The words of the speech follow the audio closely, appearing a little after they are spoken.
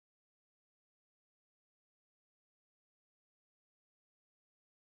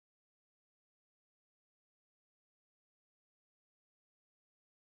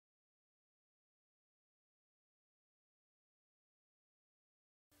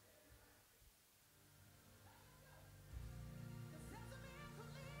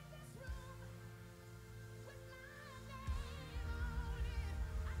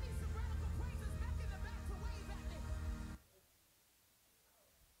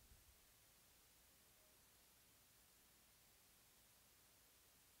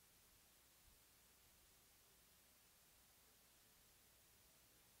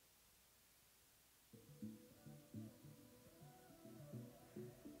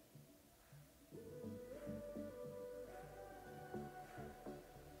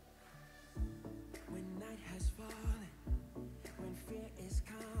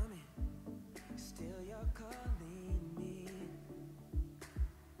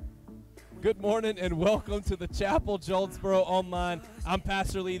Good morning and welcome to the Chapel Jonesboro Online. I'm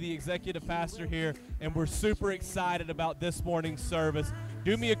Pastor Lee, the executive pastor here, and we're super excited about this morning's service.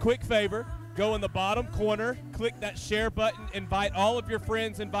 Do me a quick favor. Go in the bottom corner, click that share button, invite all of your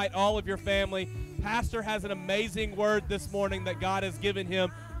friends, invite all of your family. Pastor has an amazing word this morning that God has given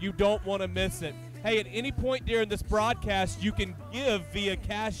him. You don't want to miss it. Hey, at any point during this broadcast, you can give via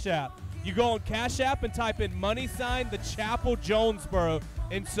Cash App. You go on Cash App and type in # the Chapel Jonesboro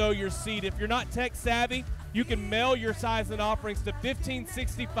and sow your seed. If you're not tech savvy, you can mail your tithes and offerings to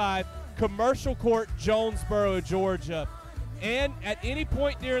 1565 Commercial Court, Jonesboro, Georgia. And at any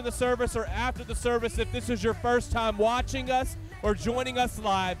point during the service or after the service, if this is your first time watching us or joining us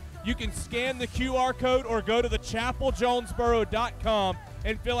live, you can scan the QR code or go to thechapeljonesboro.com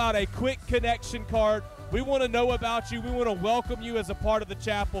and fill out a quick connection card. We want to know about you. We want to welcome you as a part of the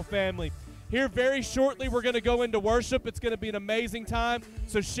Chapel family. Here very shortly, we're going to go into worship. It's going to be an amazing time.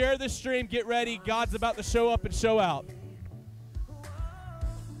 So share this stream. Get ready. God's about to show up and show out.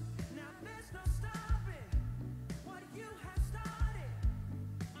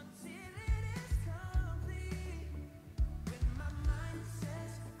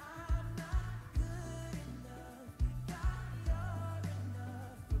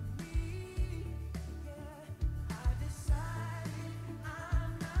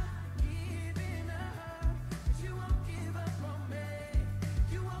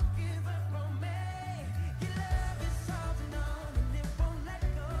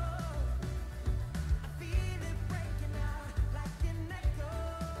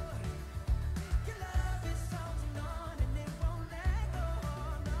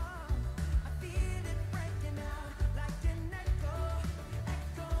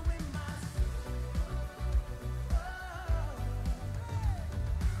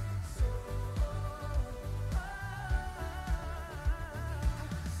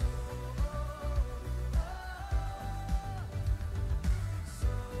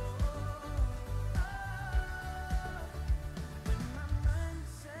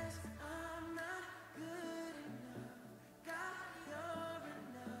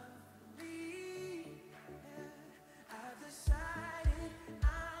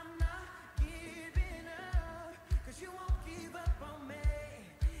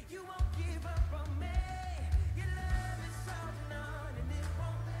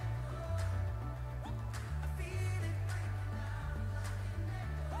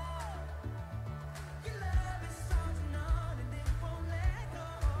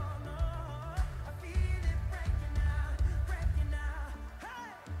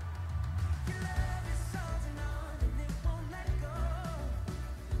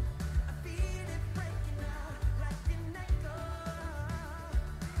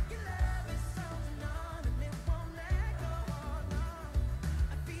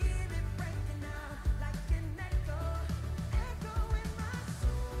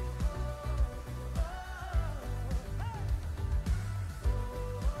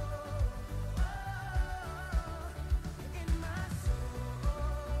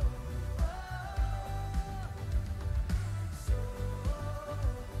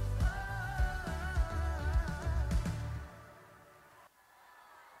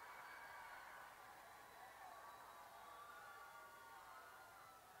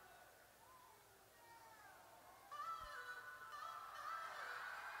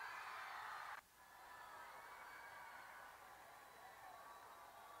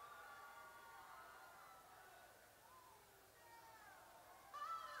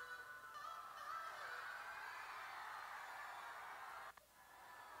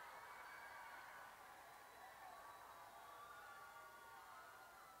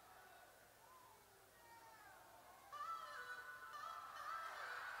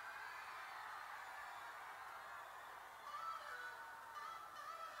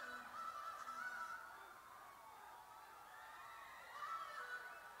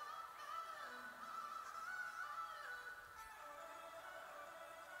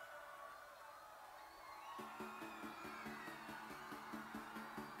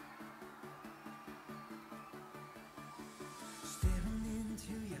 Staring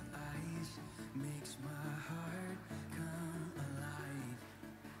into your eyes makes my heart come alive.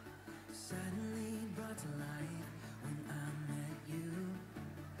 Suddenly brought to life when I met you.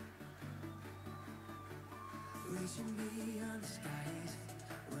 Reaching beyond the skies,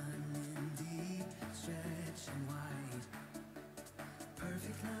 running deep, stretching wide.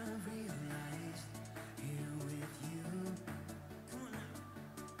 Perfect love realized here with you. Come on now.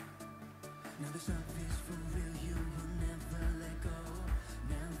 Now this love is for real. You will never let go,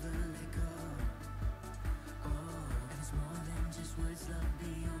 never let go. Oh, and it's more than just words. Love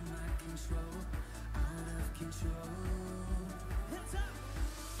beyond my control.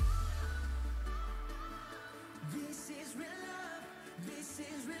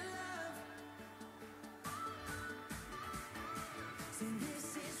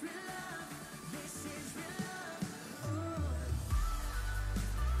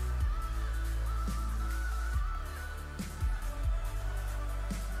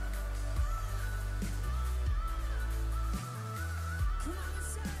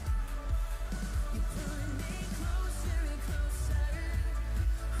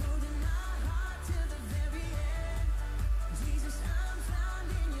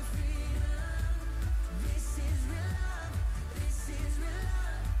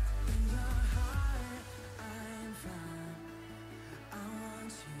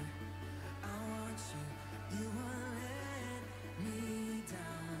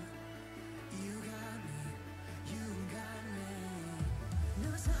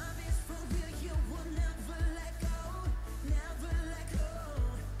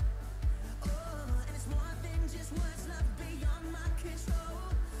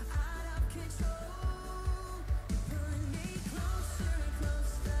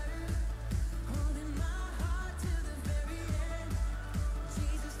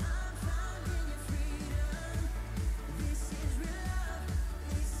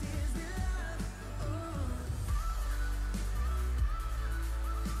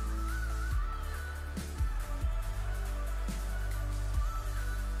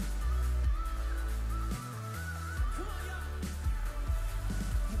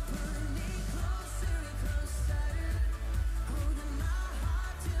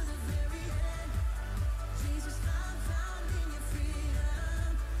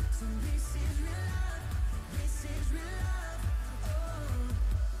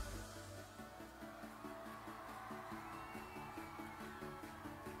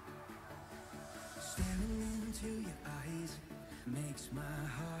 Staring into your eyes makes my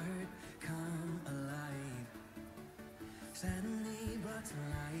heart come alive. Suddenly brought to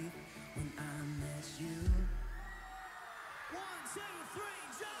life when I met you. 1, 2, 3,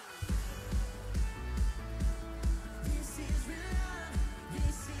 jump! This is real love.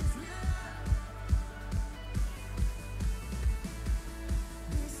 This is real love.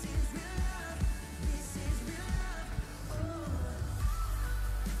 This is real love. This is real love. Oh.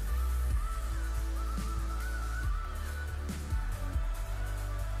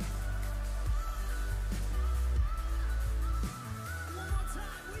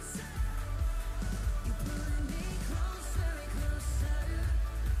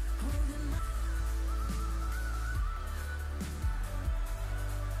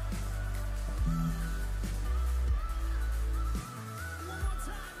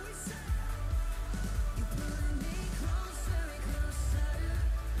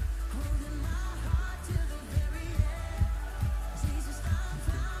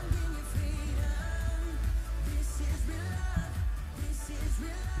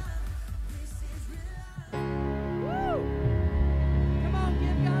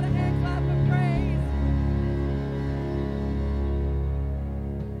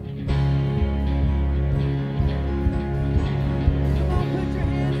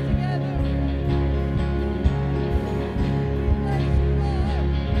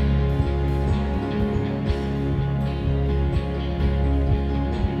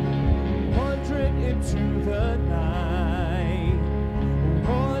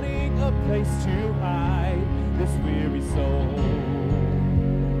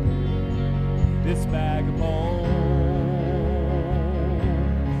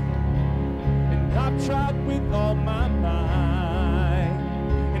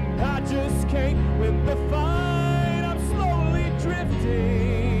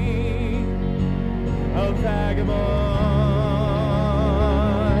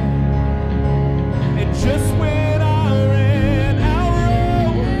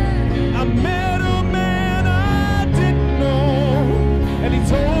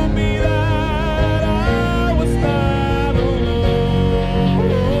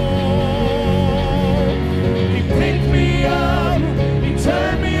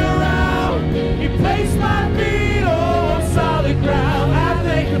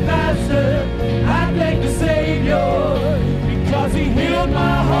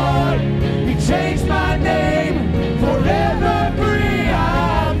 Changed my name.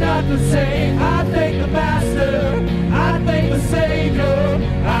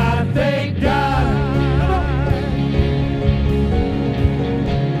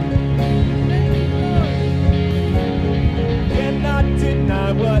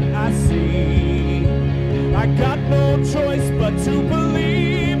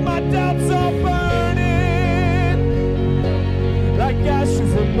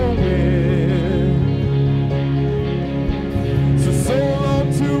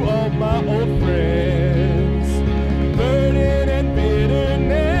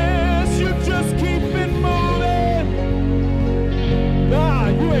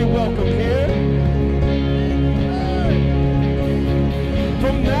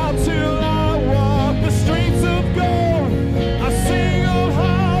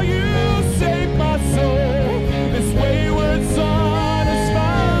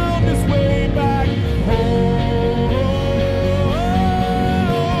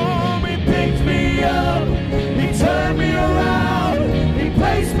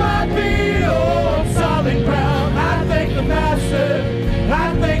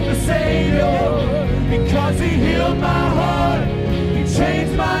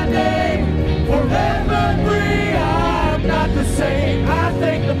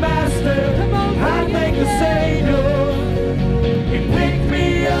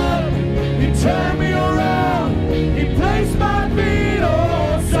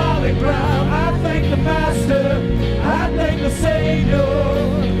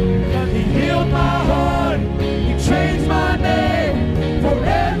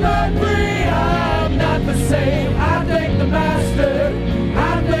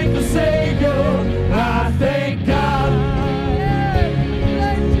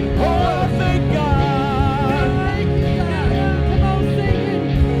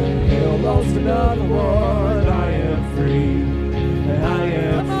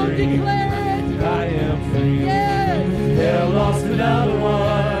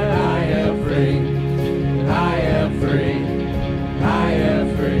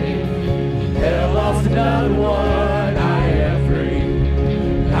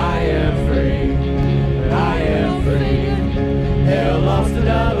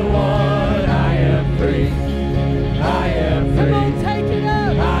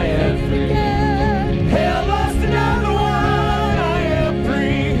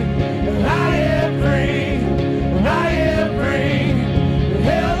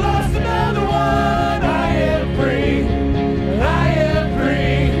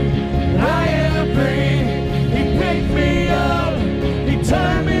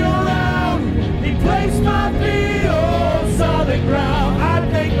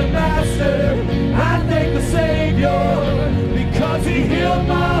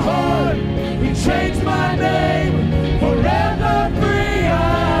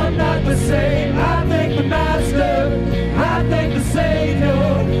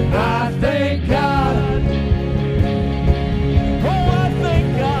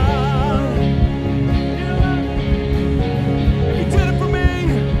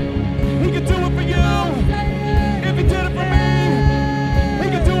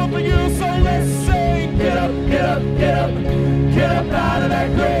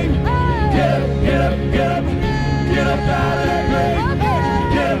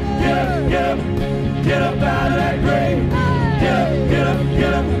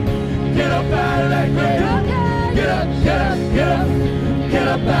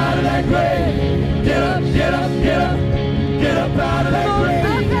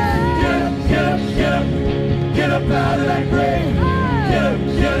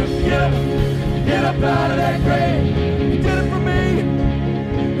 get up, get up, get up out of that grave. He did it for me.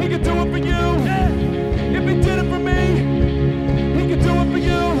 He can do it for you. If he did it for me, he can do it for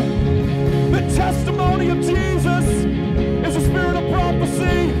you. The testimony of Jesus is a spirit of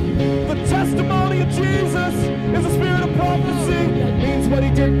prophecy. The testimony of Jesus is a spirit of prophecy. That means what he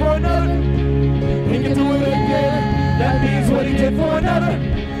did for another, he can do it again. That means what he did for another,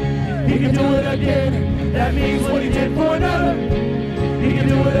 he can do it again. That means what he did for another, he can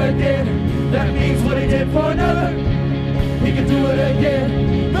do it again. That means what he did for another, he can do it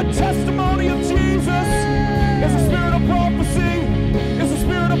again. The testimony of Jesus is a spirit of prophecy. It's a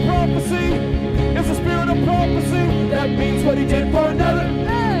spirit of prophecy. It's a spirit of prophecy. That means what he did for another,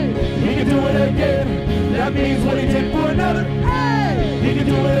 he can do it again. That means what he did for another, he can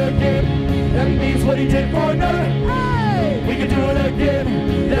do it again. That means what he did for another, he can do it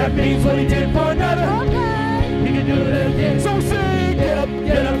again. That means what he did for another, he can do it again. So sing, get up,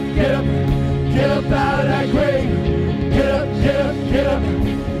 get up, get up, get up out of that grave. Get up, get up, get up,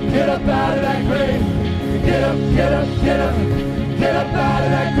 get up out of that grave. Get up, get up, get up, get up out of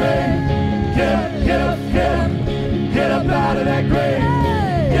that grave. Get up, get up, get up, get up out of that grave.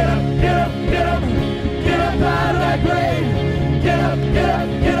 Get up, get up, get up, get up out of that grave. Get up, get up,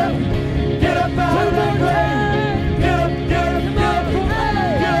 get up, get up out of that grave. Get up, get up, get up,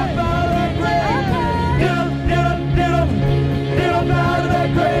 get up out of that grave. Get up, get up, get up, get up out of that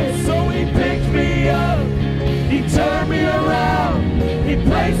grave. So he picked me up, he turned me around, he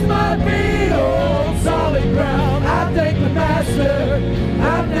placed my feet on solid ground. I thank the Master,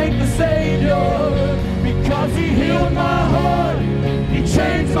 I thank the Savior, because he healed my heart, he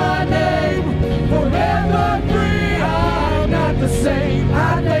changed my name, forever free. I'm not the same.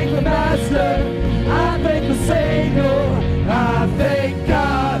 I thank the Master, I thank the Savior, I thank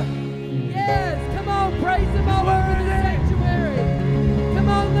God. Yes, come on, praise him all over the sanctuary. Come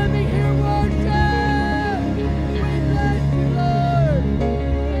on, let me hear worship. We bless you, Lord.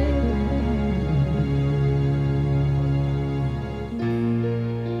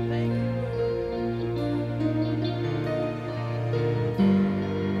 Thank you, Lord.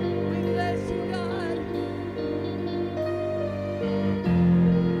 We bless you, God.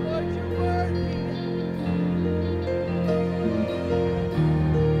 Lord, you're worthy.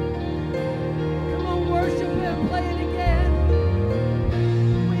 Come on, worship him, play it again.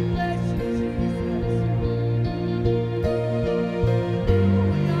 We bless you, Jesus.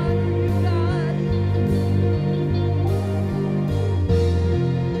 We honor you, God.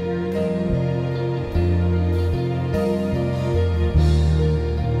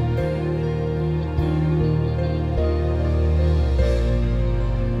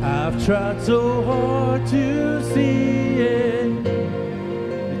 I've tried so hard to see it.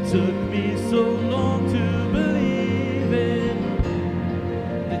 It took me so long to believe it,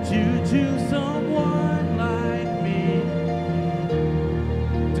 that you choose someone like me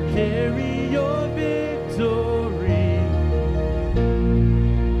to carry your victory.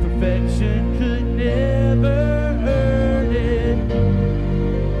 Perfection could never earn it.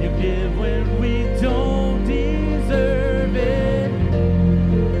 You give when we don't deserve it.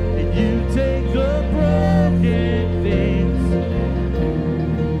 You take the broken things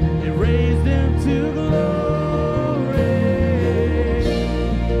and raise them to glory.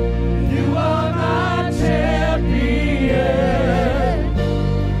 You are my champion.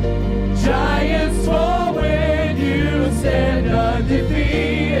 Giants fall when you stand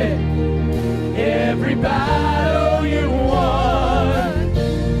undefeated. Every battle you won,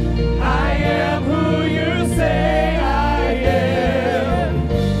 I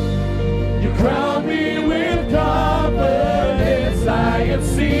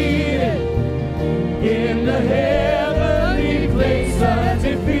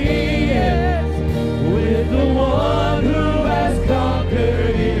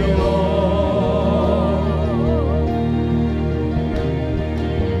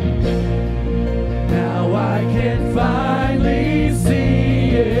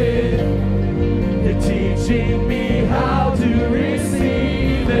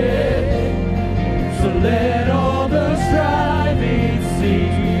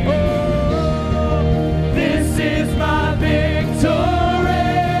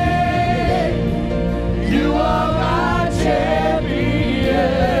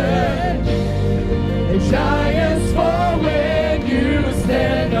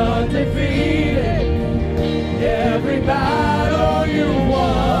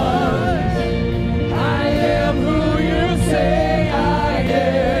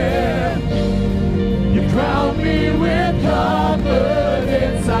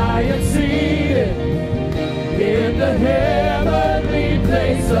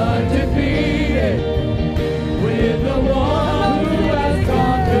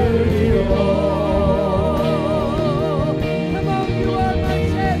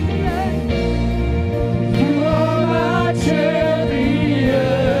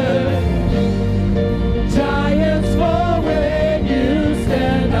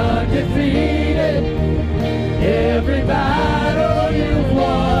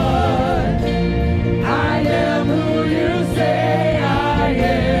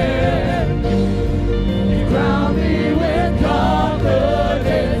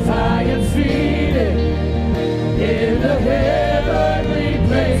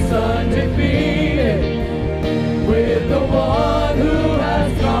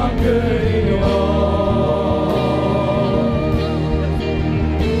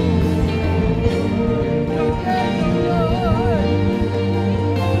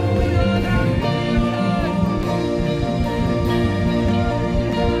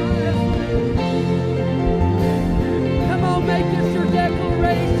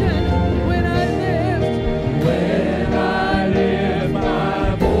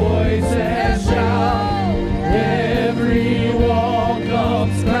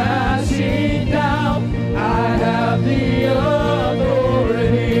comes crashing down, I have the authority.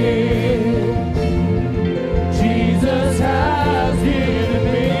 Jesus has given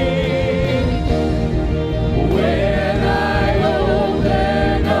me. When I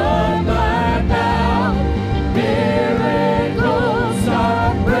open up my mouth, miracles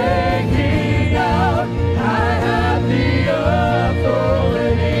start breaking out. I have the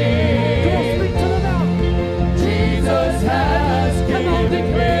authority. Speak to the mouth. Jesus has Come on, given me.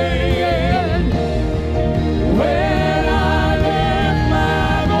 declare it. When I lift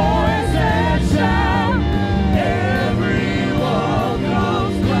my voice and shout, every wall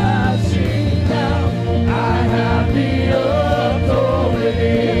comes crashing down. I have the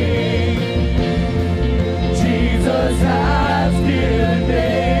authority. Jesus has given me.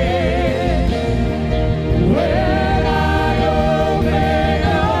 When I open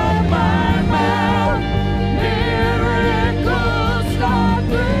up my mouth, miracles start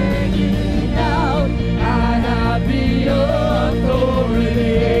breaking out. I have the authority.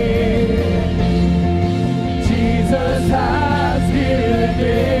 Jesus has given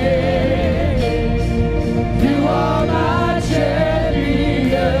me. You are my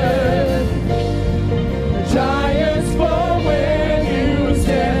champion. The giants fall when you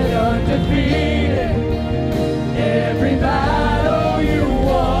stand undefeated. Every battle you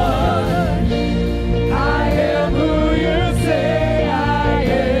won. I am who you say I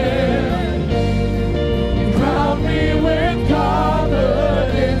am. You crown me with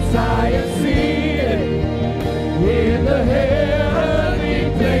confidence. I am seated in the heavenly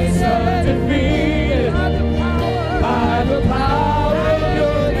place undefeated. By the power of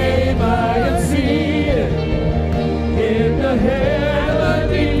your name I am seated in the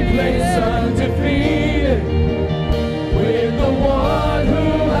heavenly place undefeated. With the one who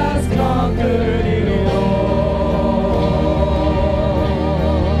has conquered it all.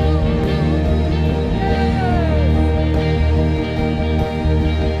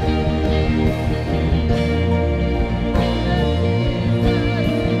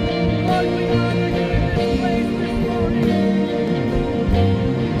 Lord, we honor you in this place this morning.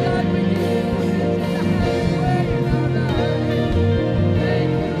 God, we give you permission to have your way in our lives.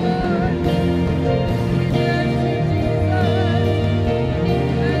 Thank you, Lord. We bless you, Jesus.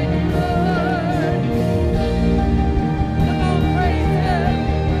 Thank you, Lord. Come on, praise him.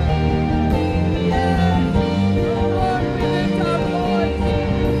 Yes. Lord, we lift our voice.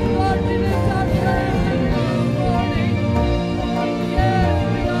 Lord, we lift our praise to you this morning. Yes,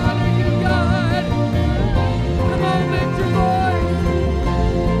 we honor you, God. Come on, lift your voice.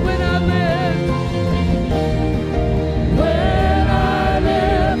 When I lift, When I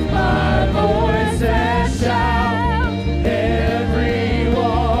lift my voice and shout, every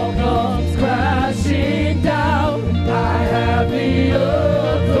wall comes crashing down. I have the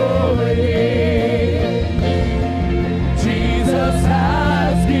authority. Jesus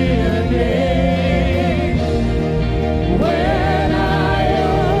has given me. When I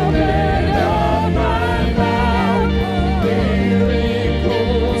open up my mouth,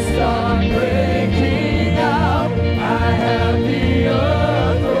 miracles start breaking out. I have the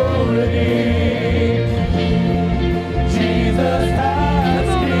authority. Jesus has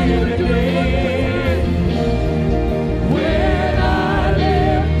given me. When I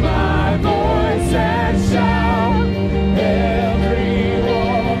lift my voice and shout, every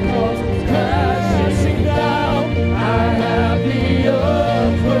wall comes crashing down. I have the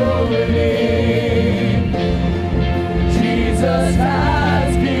authority. Jesus has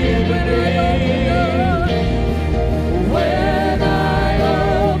given me. When I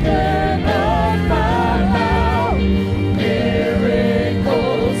open up my mouth,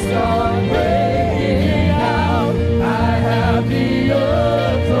 miracles start breaking out. I have the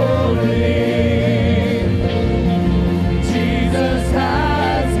authority. Jesus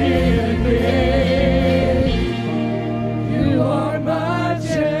has given me. You are my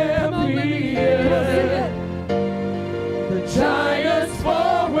champion. The giants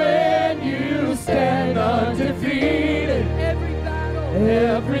fall when you stand undefeated. every battle.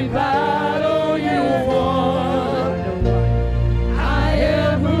 Every battle you won. I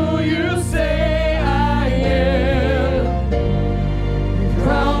am who you say I am. You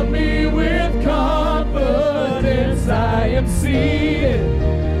crown me with confidence. I am seated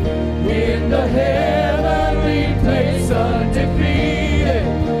in the heavenly place undefeated.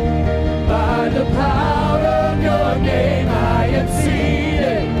 By the power of your name I am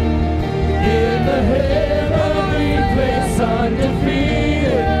seated in the heavenly place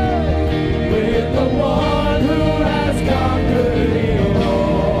undefeated. With the one who has conquered it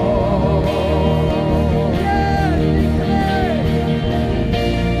all. Yes, declare.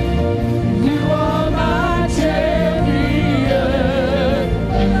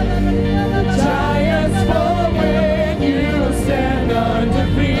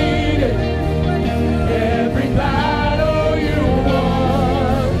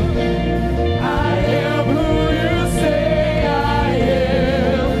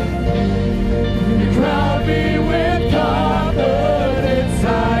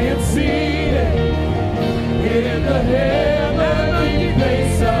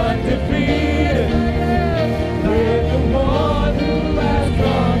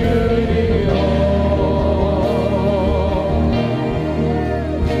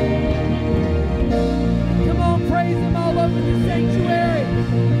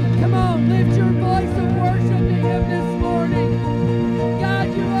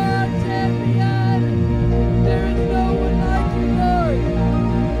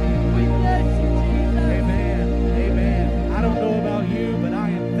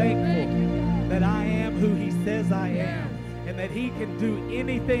 says I am, and that he can do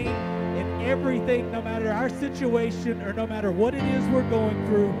anything and everything, no matter our situation or no matter what it is we're going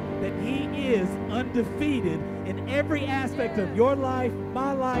through, that he is undefeated in every aspect of your life,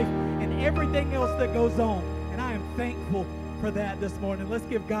 my life, and everything else that goes on. And I am thankful for that this morning. Let's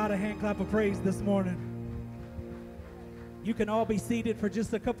give God a hand clap of praise this morning. You can all be seated for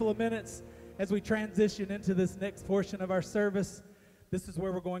just a couple of minutes as we transition into this next portion of our service. This is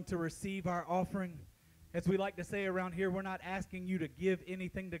where we're going to receive our offering. As we like to say around here, we're not asking you to give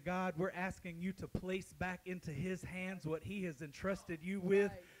anything to God. We're asking you to place back into his hands what he has entrusted you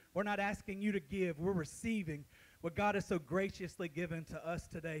with. We're not asking you to give. We're receiving what God has so graciously given to us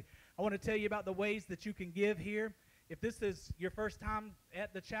today. I want to tell you about the ways that you can give here. If this is your first time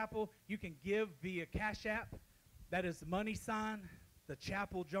at the chapel, you can give via Cash App. That is $, the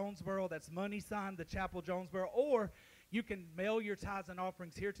Chapel Jonesboro. That's $, the Chapel Jonesboro. Or you can mail your tithes and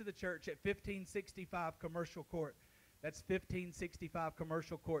offerings here to the church at 1565 Commercial Court. That's 1565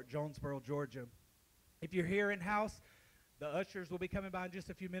 Commercial Court, Jonesboro, Georgia. If you're here in-house, the ushers will be coming by in just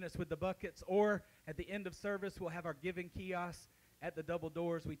a few minutes with the buckets. Or at the end of service, we'll have our giving kiosk at the double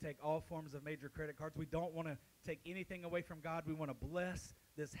doors. We take all forms of major credit cards. We don't want to take anything away from God. We want to bless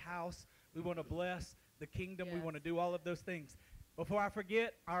this house. We want to bless the kingdom. Yes. We want to do all of those things. Before I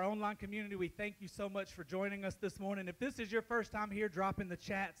forget, our online community, we thank you so much for joining us this morning. If this is your first time here, drop in the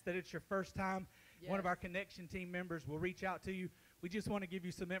chats that it's your first time. Yes. One of our connection team members will reach out to you. We just want to give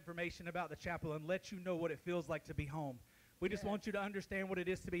you some information about the chapel and let you know what it feels like to be home. We just want you to understand what it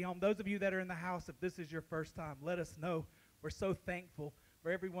is to be home. Those of you that are in the house, if this is your first time, let us know. We're so thankful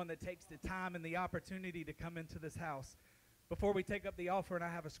for everyone that takes the time and the opportunity to come into this house. Before we take up the offering, I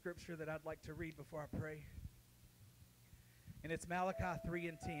have a scripture that I'd like to read before I pray. And it's Malachi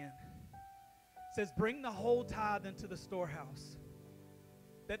 3:10. It says, "Bring the whole tithe into the storehouse,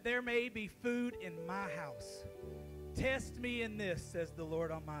 that there may be food in my house. Test me in this, says the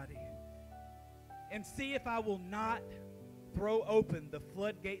Lord Almighty, and see if I will not throw open the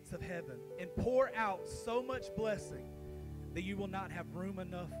floodgates of heaven and pour out so much blessing that you will not have room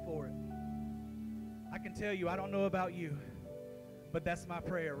enough for it." I can tell you, I don't know about you, but that's my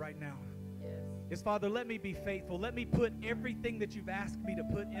prayer right now. Is, Father, let me be faithful. Let me put everything that you've asked me to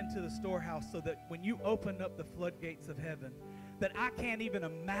put into the storehouse so that when you open up the floodgates of heaven, that I can't even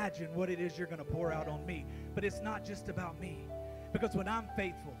imagine what it is you're going to pour out on me. But it's not just about me. Because when I'm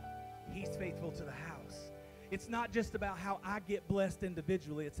faithful, he's faithful to the house. It's not just about how I get blessed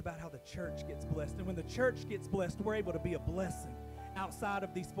individually. It's about how the church gets blessed. And when the church gets blessed, we're able to be a blessing outside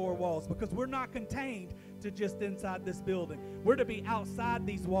of these four walls, because we're not contained to just inside this building. We're to be outside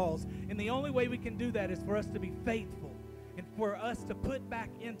these walls. And the only way we can do that is for us to be faithful and for us to put back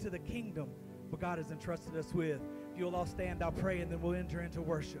into the kingdom what God has entrusted us with. If you'll all stand, I'll pray, and then we'll enter into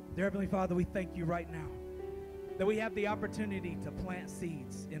worship. Dear Heavenly Father, we thank you right now that we have the opportunity to plant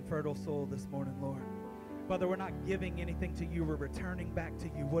seeds in fertile soil this morning, Lord. Father, we're not giving anything to you. We're returning back to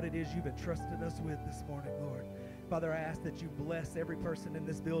you what it is you've entrusted us with this morning, Lord. Father, I ask that you bless every person in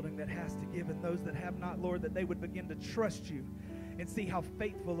this building that has to give, and those that have not, Lord, that they would begin to trust you and see how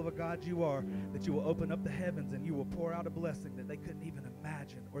faithful of a God you are, that you will open up the heavens and you will pour out a blessing that they couldn't even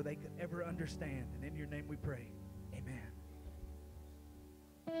imagine or they could ever understand. And in your name we pray. Amen.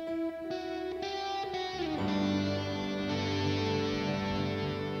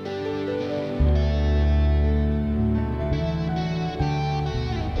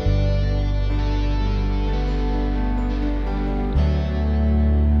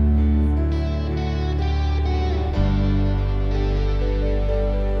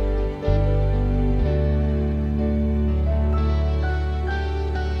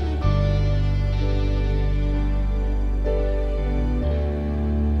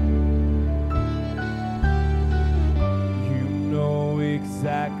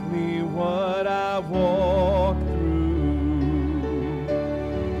 Exactly what I've walked through.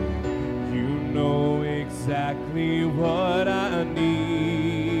 You know exactly what I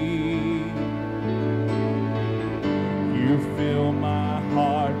need. You fill my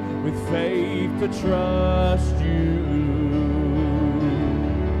heart with faith to trust you.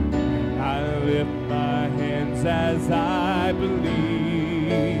 I lift my hands as I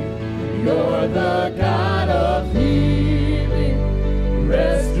believe. You're the God of healing,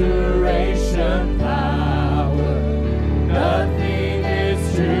 restoration power. Nothing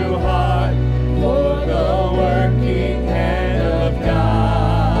is too hard for the working hand of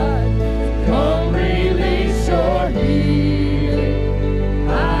God. Come release your healing.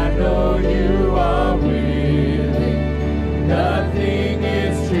 I know you are willing. Nothing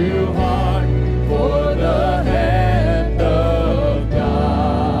is too hard for the hand of God.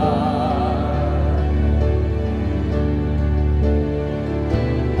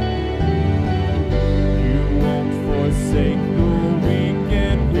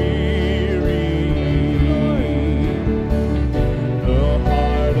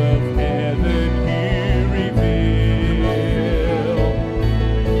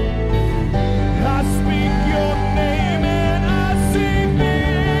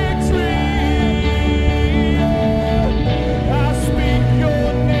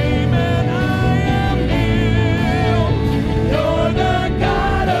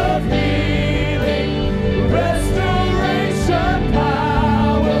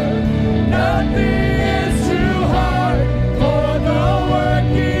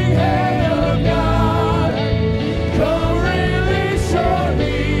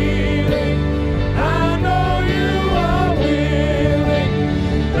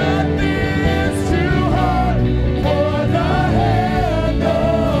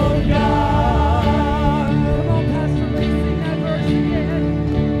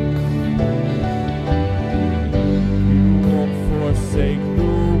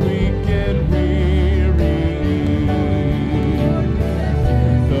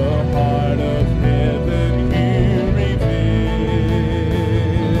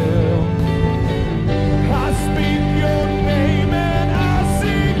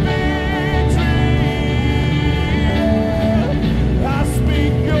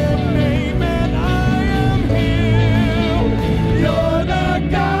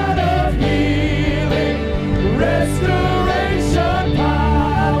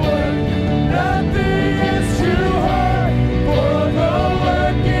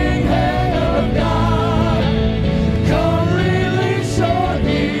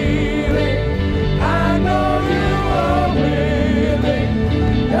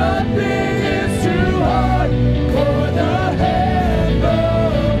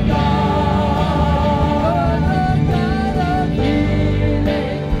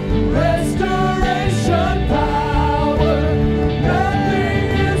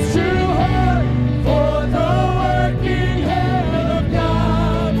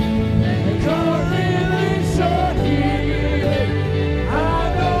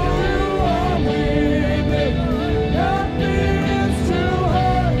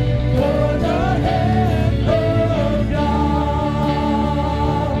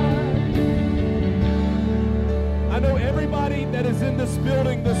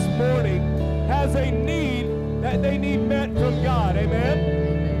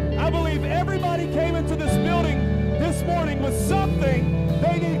 Amen. I believe everybody came into this building this morning with something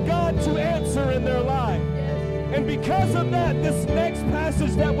they need God to answer in their life. And because of that, this next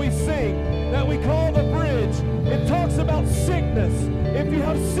passage that we sing, that we call the bridge, it talks about sickness. If you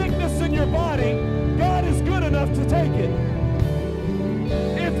have sickness in your body, God is good enough to take it.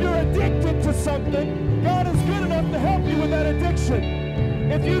 If you're addicted to something, God is good enough to help you with that addiction.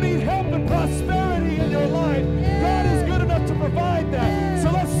 If you need help and prosperity in your life, God is good enough to provide that. So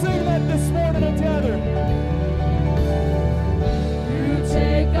let's sing that this morning together. You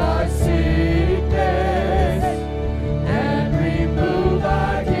take our sickness and remove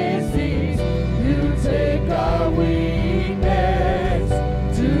our disease. You take our weakness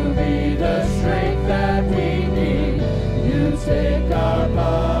to be the strength that we need. You take our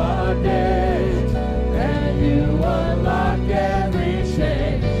bondage and you unlock every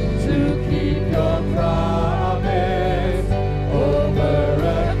chain to keep your promise over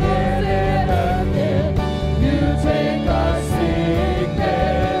again and again. You take our sickness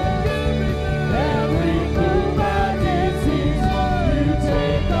and remove our disease. You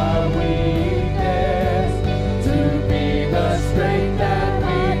take our weakness to be the strength that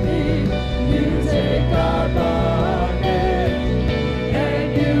we need. You take our bondage and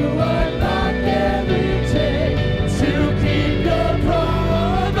you unlock every chain to keep your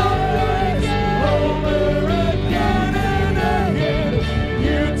promise over again and again. You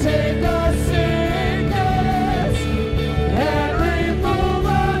take our sickness and remove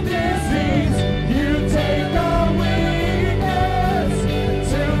our disease. You take our weakness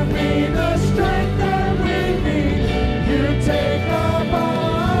to be the strength that we need. You take our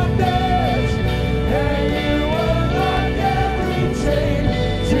bondage and you unlock every chain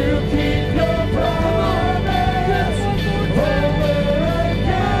to keep your promise over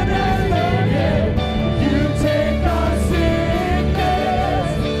again and again. You take our sickness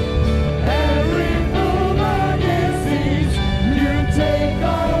and remove our disease. You take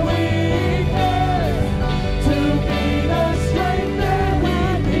our weakness to be the strength that we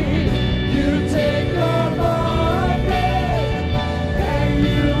need. You take our bondage and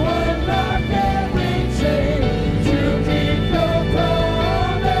you unlock every chain to keep your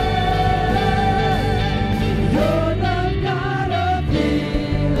promise. You're the God of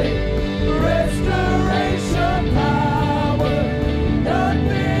healing, restoration power.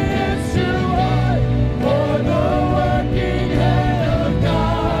 Nothing is too hard for the working hand of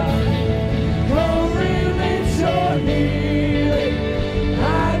God. Come release your healing.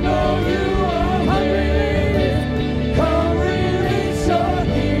 I know you are willing. Come release your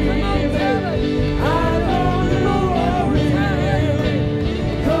healing. I know you are willing.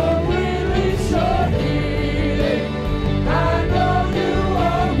 Come release your healing. I know you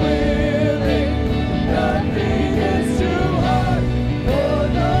are willing. Nothing is too hard for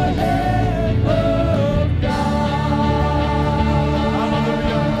the hand of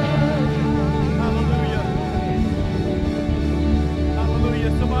Hallelujah.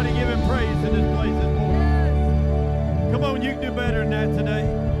 Hallelujah. Somebody give him praise in this place this morning. Come on, you can do better than that today.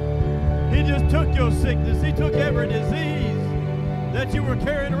 He just took your sickness. He took every disease that you were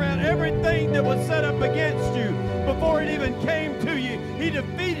carrying around, everything that was set up against you before it even came to you. He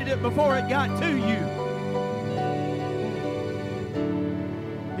defeated it before it got to you.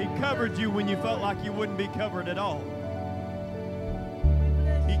 He covered you when you felt like you wouldn't be covered at all.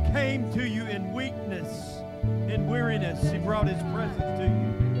 He came to you in weakness, in weariness. He brought his presence to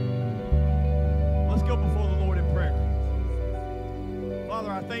you. Let's go before the Lord in prayer.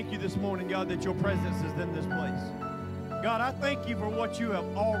 Father, I thank you this morning, God, that your presence is in this place. God, I thank you for what you have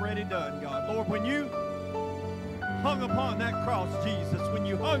already done, God. Lord, when you hung upon that cross, Jesus, when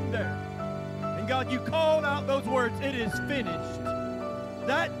you hung there, and God, you called out those words, "It is finished."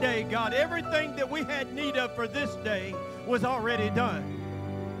 That day, God, everything that we had need of for this day was already done.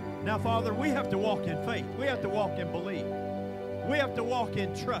 Now, Father, we have to walk in faith. We have to walk in belief. We have to walk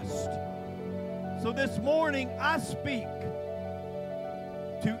in trust. So this morning, I speak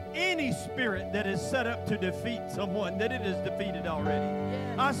to any spirit that is set up to defeat someone, that it is defeated already.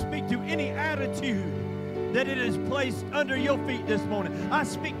 I speak to any attitude that it is placed under your feet this morning. I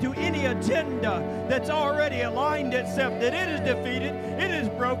speak to any agenda that's already aligned itself, that it is defeated, it is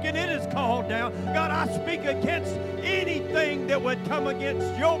broken, it is called down. God, I speak against anything that would come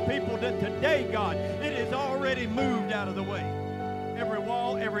against your people that today, God, it is already moved out of the way. Every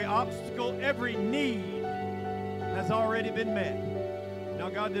wall, every obstacle, every need has already been met. Now,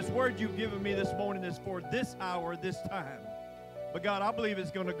 God, this word you've given me this morning is for this hour, this time. But, God, I believe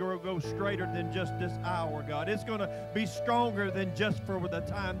it's going to go straighter than just this hour, God. It's going to be stronger than just for the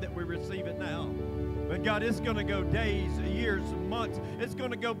time that we receive it now. But God, it's going to go days, years, months. It's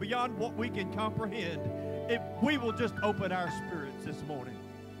going to go beyond what we can comprehend if we will just open our spirits this morning.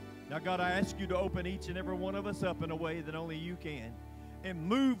 Now, God, I ask you to open each and every one of us up in a way that only you can and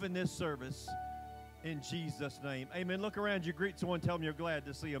move in this service in Jesus' name. Amen. Look around you, greet someone, tell them you're glad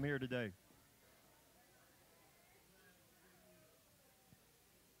to see them here today.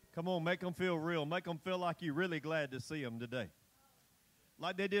 Come on, make them feel real. Make them feel like you're really glad to see them today.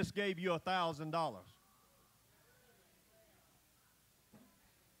 Like they just gave you $1,000.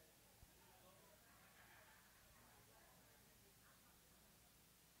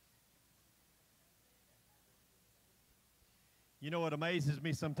 You know what amazes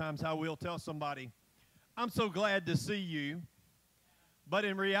me sometimes? How we'll tell somebody, I'm so glad to see you, but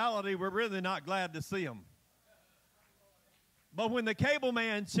in reality, we're really not glad to see them. But when the cable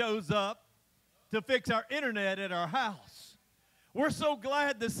man shows up to fix our internet at our house, we're so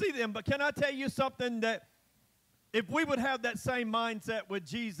glad to see them. But can I tell you something, that if we would have that same mindset with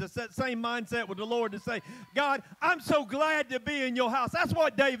Jesus, that same mindset with the Lord, to say, God, I'm so glad to be in your house. That's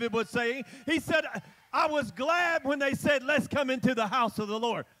what David was saying. He said, I was glad when they said, let's come into the house of the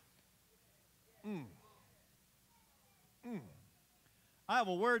Lord. I have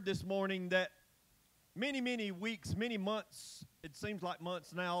a word this morning that many, many weeks, many months, it seems like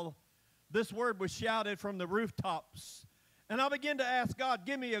months now, this word was shouted from the rooftops. And I began to ask God,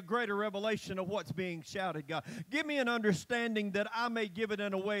 give me a greater revelation of what's being shouted, God. Give me an understanding that I may give it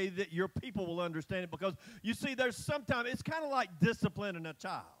in a way that your people will understand it. Because, you see, there's sometimes, it's kind of like disciplining a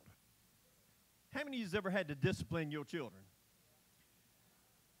child. How many of you have ever had to discipline your children?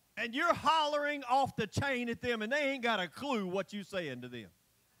 And you're hollering off the chain at them, and they ain't got a clue what you're saying to them.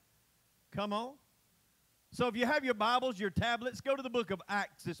 Come on. So if you have your Bibles, your tablets, go to the book of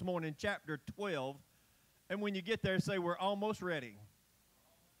Acts this morning, chapter 12. And when you get there, say, we're almost ready.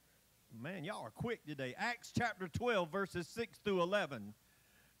 Man, y'all are quick today. Acts chapter 12, verses 6 through 11.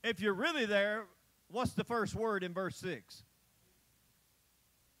 If you're really there, what's the first word in verse 6?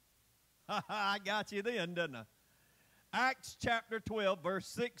 I got you then, didn't I? Acts chapter 12, verse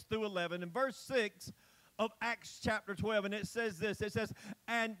 6 through 11. And verse 6 of Acts chapter 12, and it says this. It says,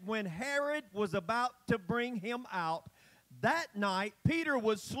 and when Herod was about to bring him out, that night Peter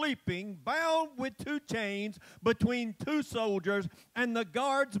was sleeping, bound with 2 chains between 2 soldiers, and the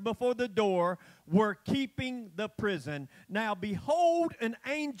guards before the door were keeping the prison. Now behold, an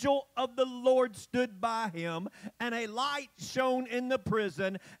angel of the Lord stood by him, and a light shone in the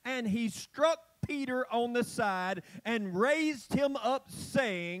prison, and he struck Peter on the side and raised him up,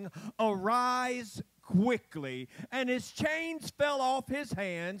 saying, arise quickly. And his chains fell off his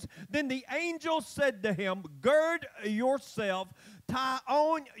hands. Then the angel said to him, gird yourself, tie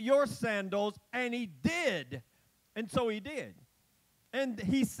on your sandals. And he did. And so he did. And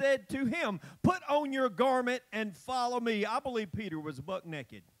he said to him, put on your garment and follow me. I believe Peter was buck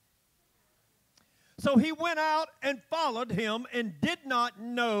naked. So he went out and followed him, and did not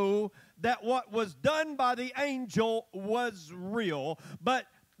know that what was done by the angel was real, but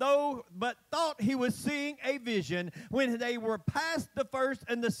thought he was seeing a vision. When they were past the first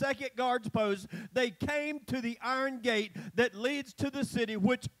and the second guard's post, they came to the iron gate that leads to the city,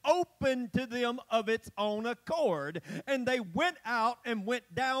 which opened to them of its own accord. And they went out and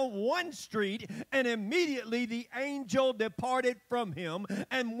went down one street, and immediately the angel departed from him.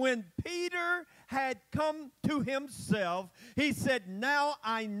 And when Peter had come to himself, he said, now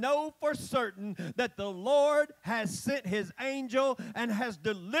I know for certain that the Lord has sent his angel and has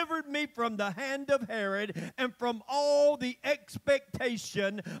delivered me from the hand of Herod and from all the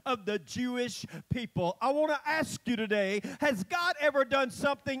expectation of the Jewish people. I want to ask you today, has God ever done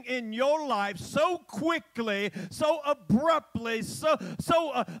something in your life so quickly, so abruptly, so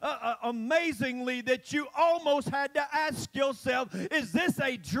amazingly that you almost had to ask yourself, is this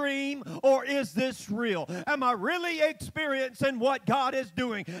a dream or is this real? Am I really experiencing what God is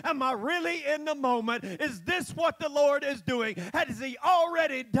doing? Am I really in the moment? Is this what the Lord is doing? Has he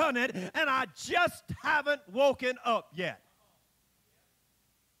already done it and I just haven't woken up yet?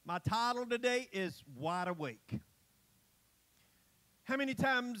 My title today is Wide Awake. How many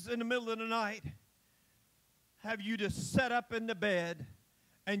times in the middle of the night have you just sat up in the bed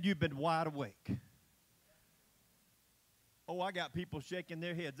and you've been wide awake? Oh, I got people shaking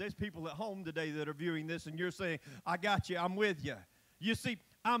their heads. There's people at home today that are viewing this, and you're saying, I got you, I'm with you. You see,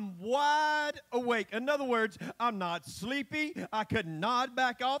 I'm wide awake. In other words, I'm not sleepy. I couldn't nod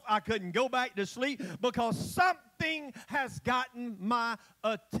back off. I couldn't go back to sleep because something has gotten my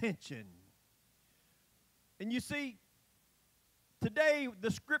attention. And you see, today,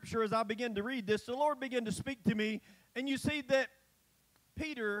 the scripture, as I begin to read this, the Lord began to speak to me, and you see that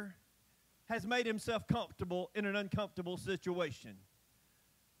Peter has made himself comfortable in an uncomfortable situation.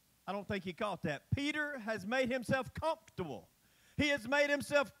 I don't think he caught that. Peter has made himself comfortable. He has made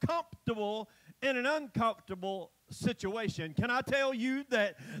himself comfortable in an uncomfortable situation. Can I tell you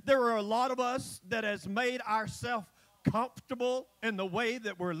that there are a lot of us that has made ourselves comfortable in the way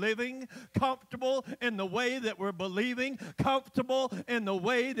that we're living, comfortable in the way that we're believing, comfortable in the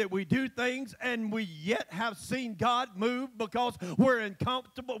way that we do things, and we yet have seen God move because we're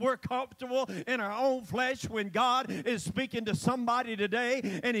comfortable in our own flesh when God is speaking to somebody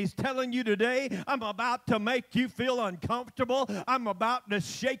today and he's telling you today, I'm about to make you feel uncomfortable. I'm about to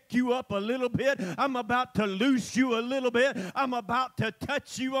shake you up a little bit. I'm about to loose you a little bit. I'm about to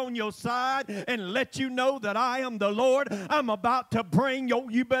touch you on your side and let you know that I am the Lord. I'm about to bring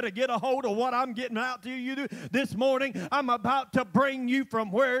you better get a hold of what I'm getting out to you this morning. I'm about to bring you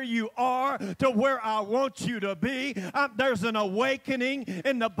from where you are to where I want you to be. There's an awakening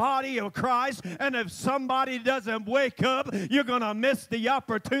in the body of Christ, and if somebody doesn't wake up, you're going to miss the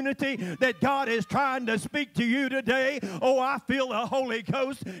opportunity that God is trying to speak to you today. Oh, I feel the Holy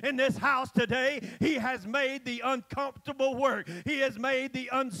Ghost in this house today. He has made the uncomfortable work. He has made the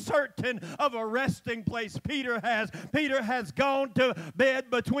uncertain of a resting place. Peter has gone to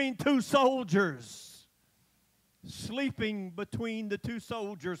bed between two soldiers, sleeping between the two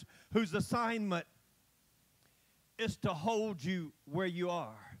soldiers whose assignment is to hold you where you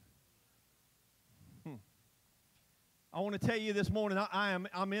are. I want to tell you this morning,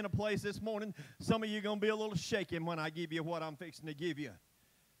 I'm in a place this morning, some of you are going to be a little shaken when I give you what I'm fixing to give you.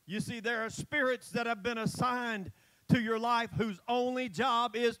 You see, there are spirits that have been assigned to your life whose only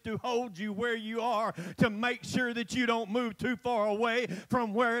job is to hold you where you are, to make sure that you don't move too far away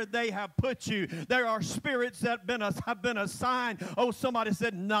from where they have put you. There are spirits that have been assigned. Oh, somebody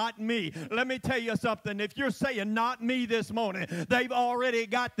said, not me. Let me tell you something. If you're saying not me this morning, they've already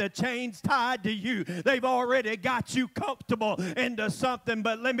got the chains tied to you. They've already got you comfortable into something.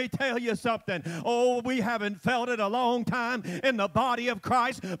 But let me tell you something. Oh, we haven't felt it a long time in the body of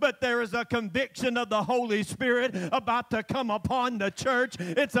Christ, but there is a conviction of the Holy Spirit about to come upon the church.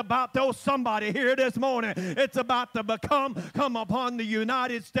 It's about to, somebody here this morning, it's about to come upon the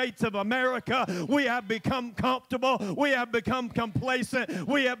United States of America. We have become comfortable. We have become complacent.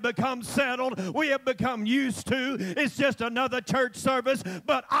 We have become settled. We have become used to. It's just another church service,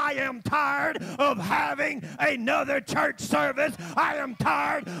 but I am tired of having another church service. I am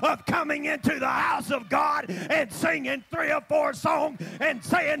tired of coming into the house of God and singing 3 or 4 songs and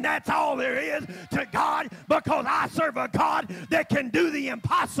saying that's all there is to God, because I serve a God that can do the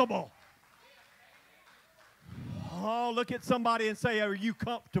impossible. Oh, look at somebody and say, are you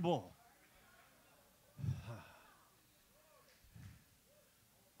comfortable?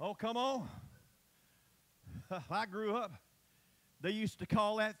 Oh, come on. I grew up, they used to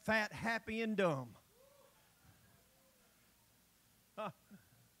call that fat, happy, and dumb.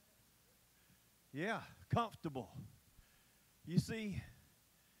 Yeah, comfortable. You see,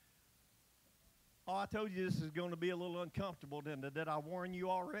 oh, I told you this is going to be a little uncomfortable, didn't it? Did I warn you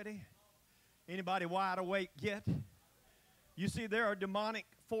already? Anybody wide awake yet? You see, there are demonic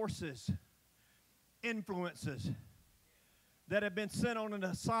forces, influences that have been sent on an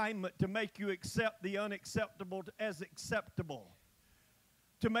assignment to make you accept the unacceptable as acceptable,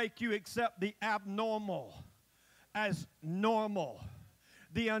 to make you accept the abnormal as normal,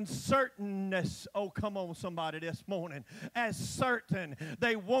 the uncertainness, oh, come on, somebody, this morning, as certain.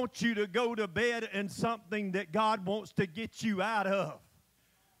 They want you to go to bed in something that God wants to get you out of.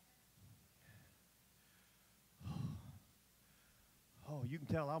 Oh, you can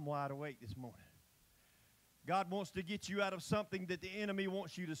tell I'm wide awake this morning. God wants to get you out of something that the enemy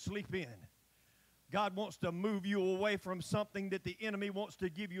wants you to sleep in. God wants to move you away from something that the enemy wants to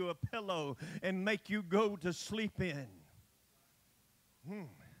give you a pillow and make you go to sleep in.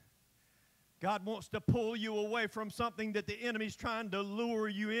 God wants to pull you away from something that the enemy's trying to lure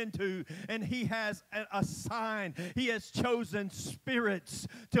you into, and he has a sign. He has chosen spirits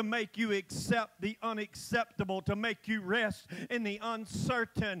to make you accept the unacceptable, to make you rest in the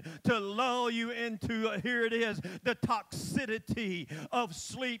uncertain, to lull you into, here it is, the toxicity of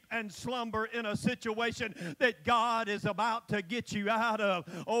sleep and slumber in a situation that God is about to get you out of.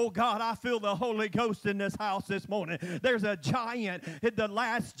 Oh God, I feel the Holy Ghost in this house this morning. There's a giant, the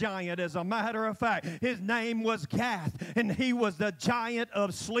last giant, as a matter matter of fact, his name was Gath, and he was the giant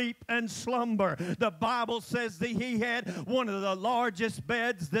of sleep and slumber. The Bible says that he had one of the largest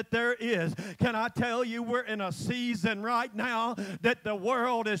beds that there is. Can I tell you, we're in a season right now that the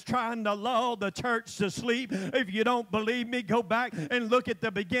world is trying to lull the church to sleep. If you don't believe me, go back and look at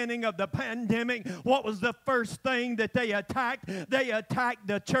the beginning of the pandemic. What was the first thing that they attacked? They attacked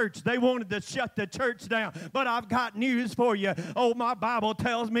the church. They wanted to shut the church down. But I've got news for you. Oh, my Bible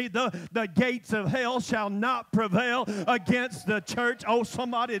tells me the gates of hell shall not prevail against the church. Oh,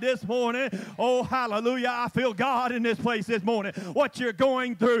 somebody this morning, oh, hallelujah, I feel God in this place this morning. What you're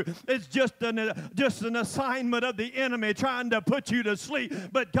going through is just an assignment of the enemy trying to put you to sleep.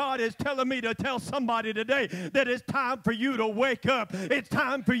 But God is telling me to tell somebody today that it's time for you to wake up. It's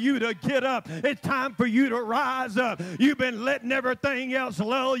time for you to get up. It's time for you to rise up. You've been letting everything else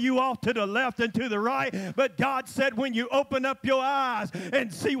lull you off to the left and to the right. But God said when you open up your eyes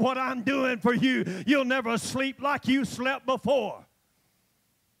and see what I'm doing for you, you'll never sleep like you slept before.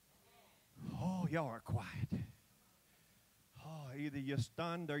 Oh, y'all are quiet. Oh, either you're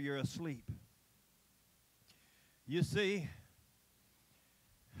stunned or you're asleep. You see,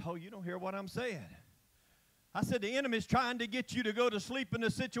 oh, you don't hear what I'm saying. I said the enemy's trying to get you to go to sleep in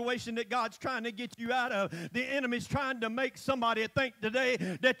a situation that God's trying to get you out of. The enemy's trying to make somebody think today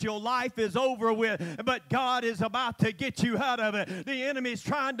that your life is over with, but God is about to get you out of it. The enemy's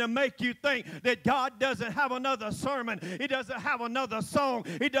trying to make you think that God doesn't have another sermon. He doesn't have another song.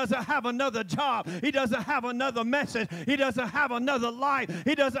 He doesn't have another job. He doesn't have another message. He doesn't have another life.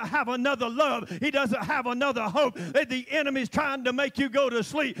 He doesn't have another love. He doesn't have another hope. The enemy's trying to make you go to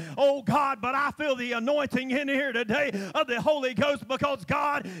sleep. Oh, God, but I feel the anointing in here today of the Holy Ghost, because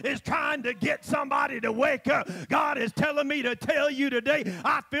God is trying to get somebody to wake up. God is telling me to tell you today,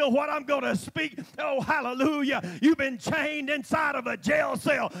 I feel what I'm going to speak. Oh, hallelujah. You've been chained inside of a jail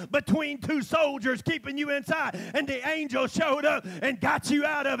cell between two soldiers keeping you inside, and the angel showed up and got you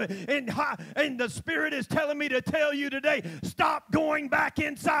out of it. And the Spirit is telling me to tell you today, stop going back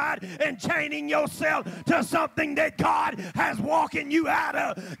inside and chaining yourself to something that God has walking you out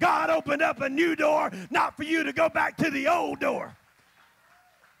of. God opened up a new door, not for you to go back to the old door.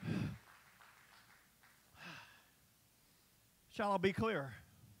 Shall I be clear?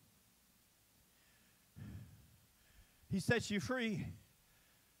 He sets you free,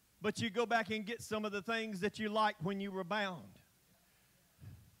 but you go back and get some of the things that you liked when you were bound.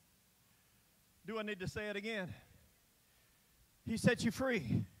 Do I need to say it again? He set you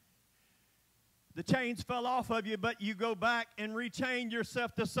free. The chains fell off of you, but you go back and rechain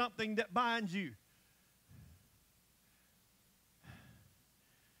yourself to something that binds you.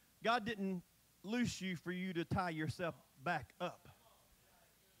 God didn't loose you for you to tie yourself back up.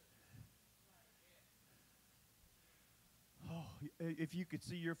 Oh, if you could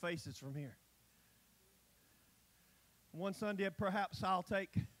see your faces from here. One Sunday, perhaps I'll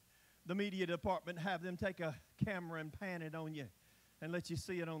take the media department, have them take a camera and pan it on you and let you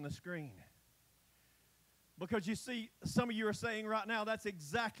see it on the screen. Because you see, some of you are saying right now, that's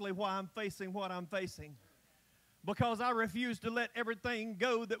exactly why I'm facing what I'm facing. Because I refuse to let everything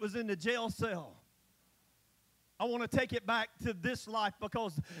go that was in the jail cell. I want to take it back to this life,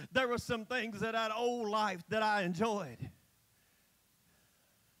 because there were some things that that old life that I enjoyed.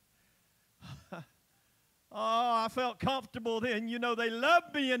 Oh, I felt comfortable then. You know, they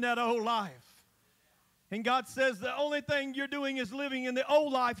loved me in that old life. And God says the only thing you're doing is living in the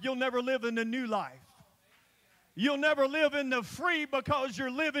old life. You'll never live in the new life. You'll never live in the free, because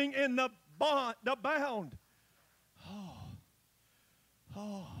you're living in the bound.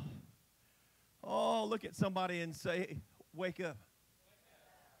 Oh, look at somebody and say, wake up.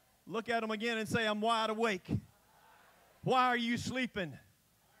 Look at them again and say, I'm wide awake. Why are you sleeping?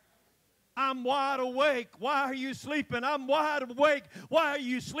 I'm wide awake. Why are you sleeping? I'm wide awake. Why are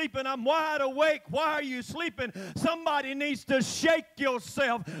you sleeping? I'm wide awake. Why are you sleeping? Somebody needs to shake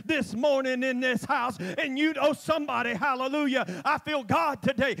yourself this morning in this house. And you know somebody, hallelujah, I feel God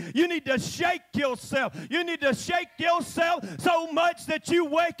today. You need to shake yourself. You need to shake yourself so much that you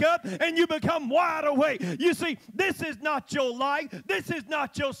wake up and you become wide awake. You see, this is not your life. This is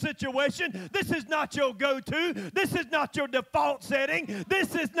not your situation. This is not your go-to. This is not your default setting.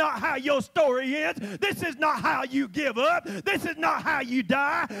 This is not how your story ends. This is not how you give up. This is not how you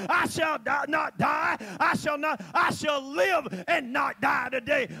die. I shall not die. I shall live and not die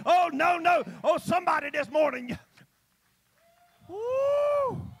today. Oh, no, no. Oh, somebody this morning.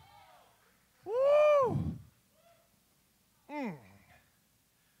 Woo. Woo.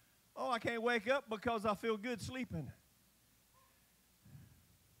 Oh, I can't wake up because I feel good sleeping.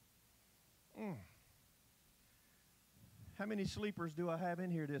 How many sleepers do I have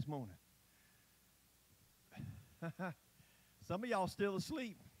in here this morning? Some of y'all still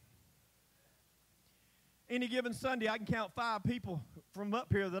asleep. Any given Sunday, I can count 5 people from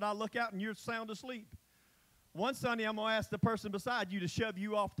up here that I look out and you're sound asleep. One Sunday, I'm going to ask the person beside you to shove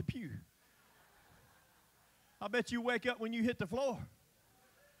you off the pew. I bet you wake up when you hit the floor.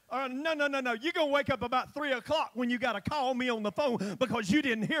 No. You're going to wake up about 3 o'clock when you got to call me on the phone because you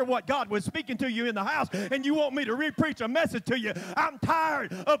didn't hear what God was speaking to you in the house and you want me to re-preach a message to you. I'm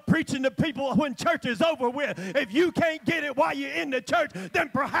tired of preaching to people when church is over with. If you can't get it while you're in the church, then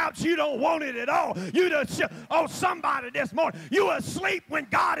perhaps you don't want it at all. Somebody this morning, you're asleep when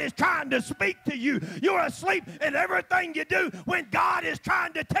God is trying to speak to you. You're asleep in everything you do when God is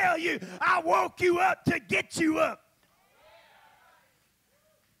trying to tell you, I woke you up to get you up.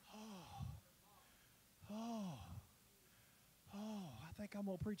 I think I'm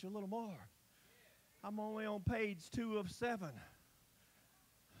going to preach a little more. I'm only on page 2 of 7.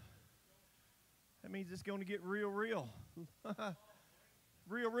 That means it's going to get real. Real.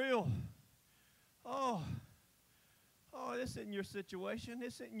 Oh, this isn't your situation.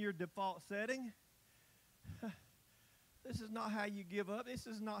 This isn't your default setting. This is not how you give up. This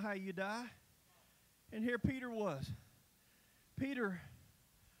is not how you die. And here Peter was. Peter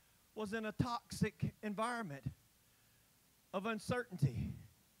was in a toxic environment of uncertainty,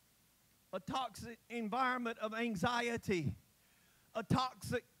 a toxic environment of anxiety, a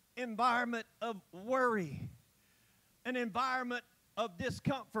toxic environment of worry, an environment of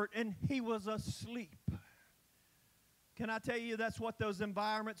discomfort, and he was asleep. Can I tell you that's what those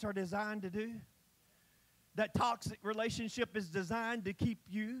environments are designed to do? That toxic relationship is designed to keep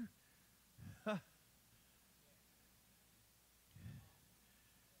you.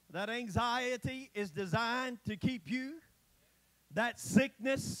 That anxiety is designed to keep you. That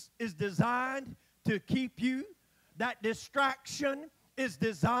sickness is designed to keep you. That distraction is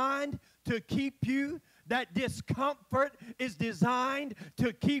designed to keep you. That discomfort is designed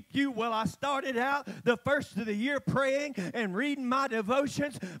to keep you. Well, I started out the first of the year praying and reading my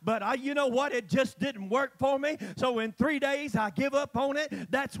devotions, but you know what? It just didn't work for me. So in 3 days, I give up on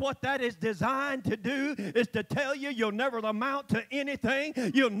it. That's what that is designed to do, is to tell you you'll never amount to anything.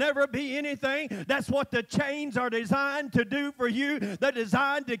 You'll never be anything. That's what the chains are designed to do for you. They're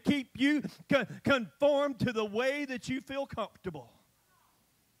designed to keep you conformed to the way that you feel comfortable.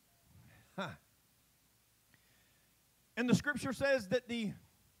 And the scripture says that the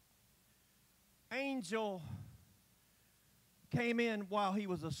angel came in while he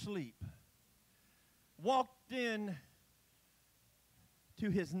was asleep, walked in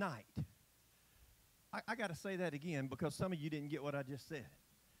to his night. I got to say that again because some of you didn't get what I just said.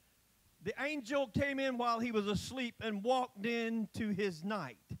 The angel came in while he was asleep and walked into his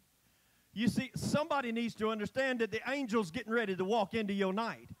night. You see, somebody needs to understand that the angel's getting ready to walk into your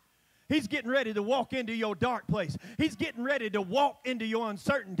night. He's getting ready to walk into your dark place. He's getting ready to walk into your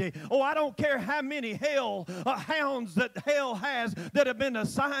uncertainty. Oh, I don't care how many hounds that hell has that have been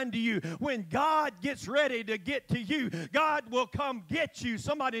assigned to you. When God gets ready to get to you, God will come get you.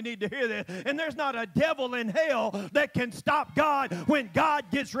 Somebody need to hear this. And there's not a devil in hell that can stop God when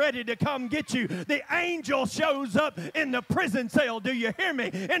God gets ready to come get you. The angel shows up in the prison cell. Do you hear me?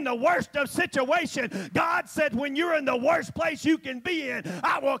 In the worst of situations, God said, when you're in the worst place you can be in,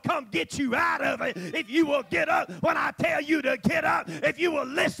 I will come get you out of it. If you will get up when I tell you to get up, if you will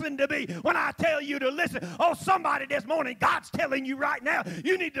listen to me when I tell you to listen. Oh, somebody this morning, God's telling you right now,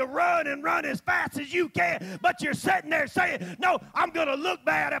 you need to run and run as fast as you can, but you're sitting there saying, no, I'm going to look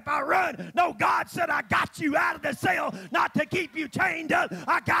bad if I run. No, God said, I got you out of the cell, not to keep you chained up.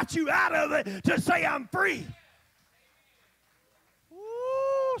 I got you out of it to say I'm free. Woo,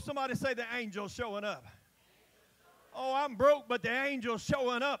 somebody say the angel's showing up. Oh, I'm broke, but the angel's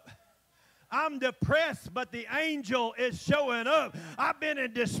showing up. I'm depressed, but the angel is showing up. I've been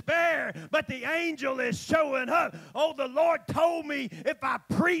in despair, but the angel is showing up. Oh, the Lord told me if I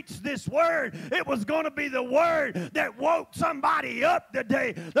preached this word, it was going to be the word that woke somebody up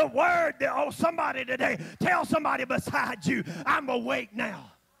today. The word that, oh, somebody today, tell somebody beside you, I'm awake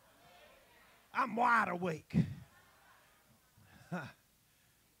now. I'm wide awake.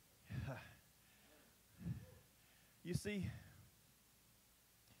 You see,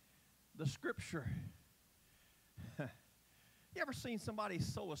 the scripture. You ever seen somebody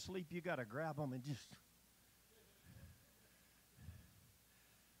so asleep you got to grab them and just.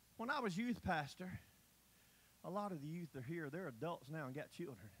 When I was youth pastor, a lot of the youth are here. They're adults now and got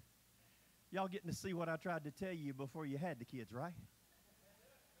children. Y'all getting to see what I tried to tell you before you had the kids, right?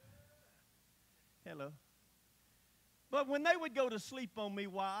 Hello. But when they would go to sleep on me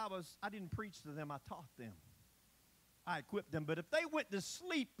while I didn't preach to them, I taught them. I equipped them. But if they went to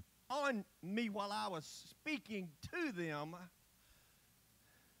sleep on me while I was speaking to them,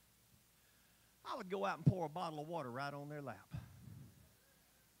 I would go out and pour a bottle of water right on their lap.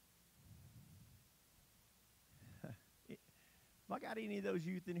 If I got any of those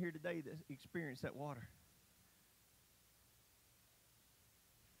youth in here today that experienced that water,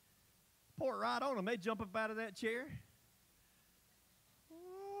 pour it right on them. They jump up out of that chair.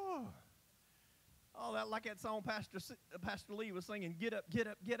 Oh, that like that song Pastor Lee was singing, get up, get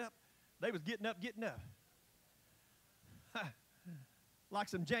up, get up. They was getting up, getting up. Like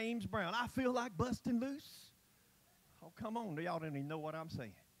some James Brown. I feel like busting loose. Oh, come on. Y'all don't even know what I'm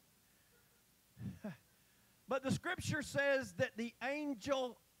saying. But the scripture says that the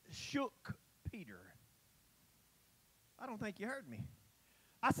angel shook Peter. I don't think you heard me.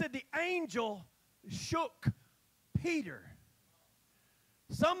 I said the angel shook Peter.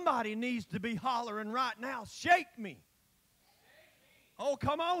 Somebody needs to be hollering right now, shake me. Oh,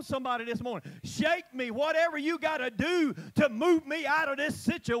 come on, somebody this morning. Shake me. Whatever you got to do to move me out of this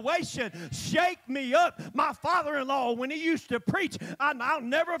situation, shake me up. My father-in-law, when he used to preach, I'll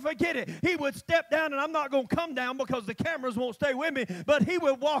never forget it. He would step down, and I'm not going to come down because the cameras won't stay with me, but he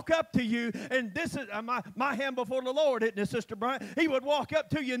would walk up to you, and this is my hand before the Lord, isn't it, Sister Bryant? He would walk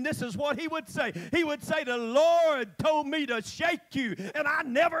up to you, and this is what he would say. He would say, the Lord told me to shake you, and I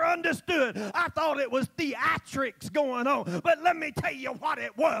never understood. I thought it was theatrics going on, but let me tell you what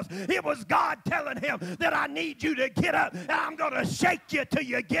it was. It was God telling him that I need you to get up, and I'm going to shake you till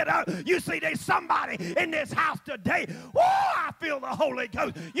you get up. You see, there's somebody in this house today. Whoa, I feel the Holy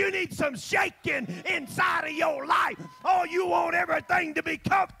Ghost. You need some shaking inside of your life. Oh, you want everything to be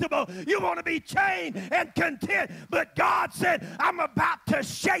comfortable. You want to be chained and content. But God said, I'm about to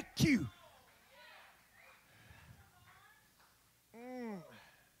shake you.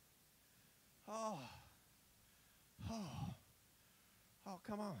 Oh,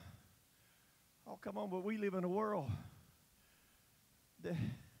 come on. Oh, come on, but we live in a world that,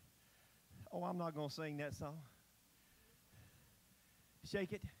 oh, I'm not going to sing that song.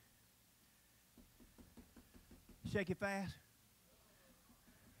 Shake it. Shake it fast.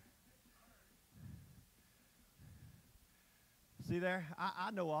 See there?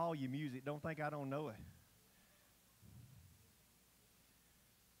 I know all your music. Don't think I don't know it.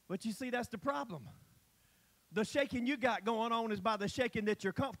 But you see, that's the problem. The shaking you got going on is by the shaking that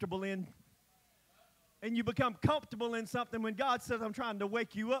you're comfortable in. And you become comfortable in something when God says, I'm trying to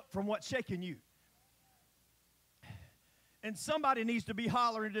wake you up from what's shaking you. And somebody needs to be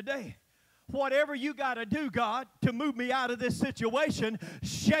hollering today. Whatever you got to do, God, to move me out of this situation,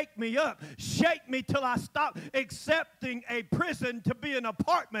 shake me up. Shake me till I stop accepting a prison to be an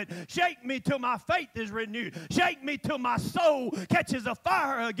apartment. Shake me till my faith is renewed. Shake me till my soul catches a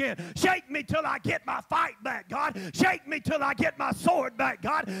fire again. Shake me till I get my fight back, God. Shake me till I get my sword back,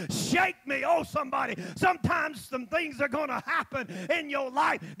 God. Shake me. Oh, somebody, sometimes some things are going to happen in your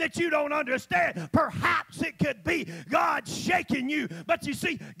life that you don't understand. Perhaps it could be God shaking you. But you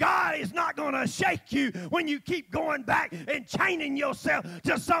see, God is not going to shake you when you keep going back and chaining yourself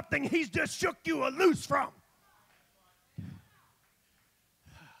to something He's just shook you loose from.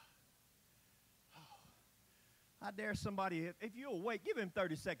 I dare somebody, if you're awake, give Him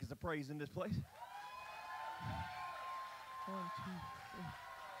 30 seconds of praise in this place. 1, 2,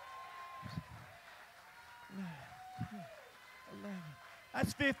 3, 9, 10, 11.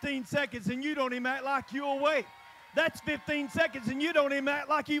 That's 15 seconds and you don't even act like you're awake. That's 15 seconds and you don't even act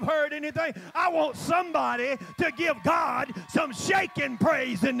like you've heard anything. I want somebody to give God some shaking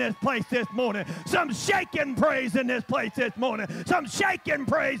praise in this place this morning. Some shaking praise in this place this morning. Some shaking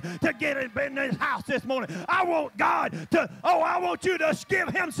praise to get it in this house this morning. I want God to, I want you to give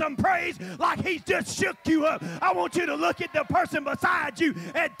Him some praise like He's just shook you up. I want you to look at the person beside you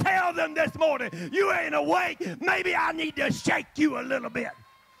and tell them this morning, you ain't awake. Maybe I need to shake you a little bit.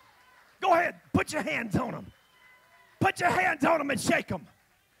 Go ahead, put your hands on them. Put your hands on them and shake them.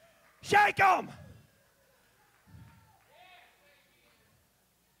 Shake them.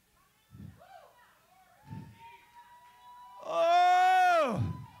 Oh.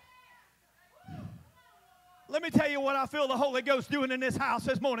 Let me tell you what I feel the Holy Ghost doing in this house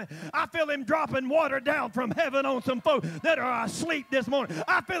this morning. I feel Him dropping water down from heaven on some folk that are asleep this morning.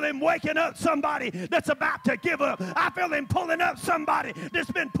 I feel Him waking up somebody that's about to give up. I feel Him pulling up somebody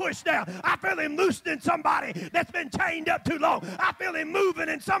that's been pushed down. I feel Him loosening somebody that's been chained up too long. I feel Him moving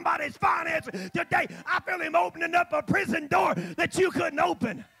in somebody's finances today. I feel Him opening up a prison door that you couldn't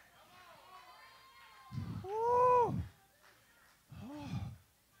open.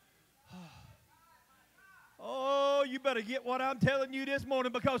 Oh, you better get what I'm telling you this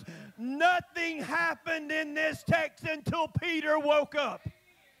morning, because nothing happened in this text until Peter woke up.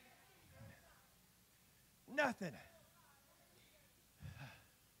 nothing.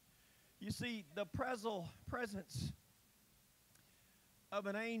 You see, the presence of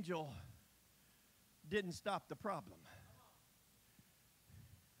an angel didn't stop the problem.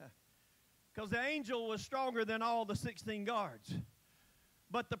 Because the angel was stronger than all the 16 guards.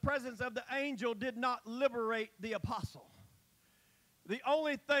 But the presence of the angel did not liberate the apostle. The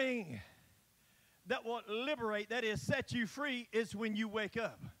only thing that will liberate, that is, set you free, is when you wake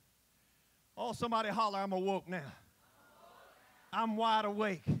up. Oh, somebody holler, I'm awoke now. I'm wide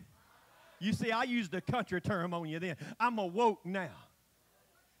awake. You see, I used a country term on you then. I'm awoke now.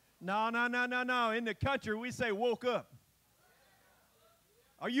 No. In the country, we say woke up.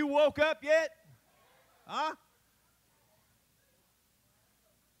 Are you woke up yet? Huh?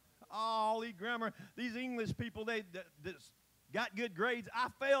 All these grammar, these English people, they got good grades. I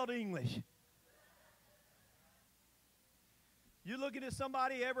failed English. You looking at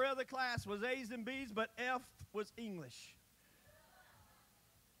somebody, every other class was A's and B's, but F was English.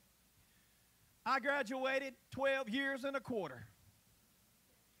 I graduated 12 years and a quarter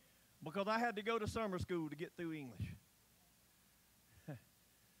because I had to go to summer school to get through English.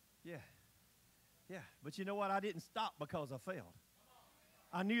 Yeah. But you know what? I didn't stop because I failed.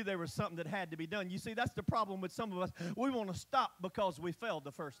 I knew there was something that had to be done. You see, that's the problem with some of us. We want to stop because we failed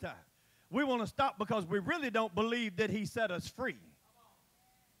the first time. We want to stop because we really don't believe that he set us free.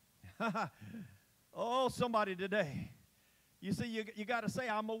 Oh, somebody today. You see, you got to say,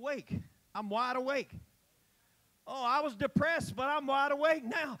 I'm awake. I'm wide awake. Oh, I was depressed, but I'm wide awake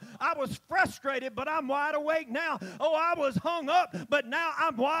now. I was frustrated, but I'm wide awake now. Oh, I was hung up, but now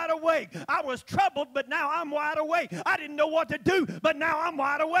I'm wide awake. I was troubled, but now I'm wide awake. I didn't know what to do, but now I'm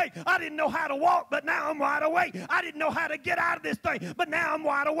wide awake. I didn't know how to walk, but now I'm wide awake. I didn't know how to get out of this thing, but now I'm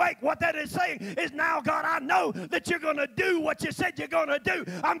wide awake. What that is saying is, now, God, I know that you're going to do what you said you're going to do.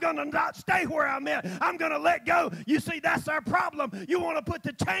 I'm going to not stay where I'm at. I'm going to let go. You see, that's our problem. You want to put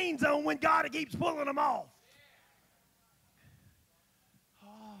the chains on when God keeps pulling them off.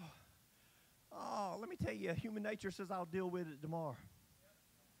 Oh, let me tell you, human nature says I'll deal with it tomorrow.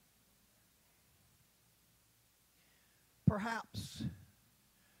 Perhaps,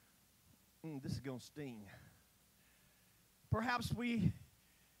 this is going to sting. Perhaps we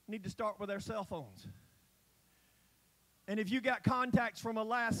need to start with our cell phones. And if you got contacts from a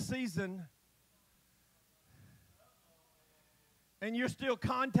last season, and you're still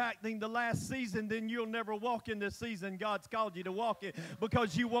contacting the last season, then you'll never walk in this season God's called you to walk in,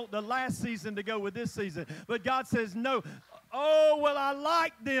 because you want the last season to go with this season. But God says, no. Oh, well, I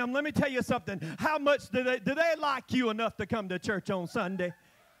like them. Let me tell you something. How much do they like you enough to come to church on Sunday?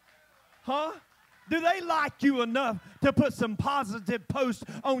 Huh? Do they like you enough to put some positive posts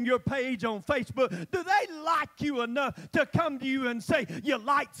on your page on Facebook? Do they like you enough to come to you and say, your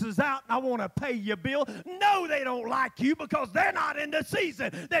lights is out and I want to pay your bill? No, they don't like you because they're not in the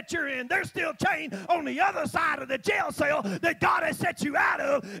season that you're in. They're still chained on the other side of the jail cell that God has set you out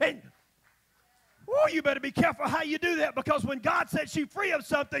of. And oh, you better be careful how you do that, because when God sets you free of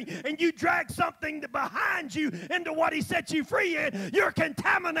something and you drag something behind you into what he set you free in, you're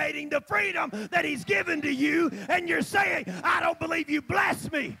contaminating the freedom that he's given to you, and you're saying, I don't believe you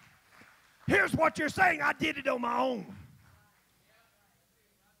blessed me. Here's what you're saying: I did it on my own.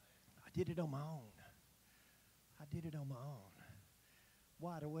 I did it on my own. I did it on my own.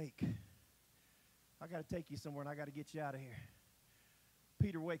 Wide awake. I got to take you somewhere, and I got to get you out of here.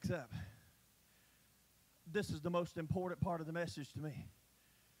 Peter wakes up. This is the most important part of the message to me.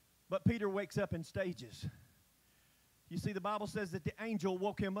 But Peter wakes up in stages. You see, the Bible says that the angel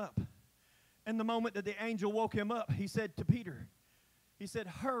woke him up. And the moment that the angel woke him up, he said to Peter, he said,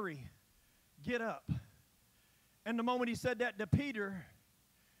 hurry, get up. And the moment he said that to Peter,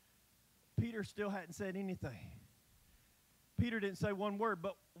 Peter still hadn't said anything. Peter didn't say one word,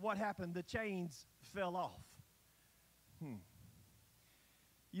 but what happened? The chains fell off.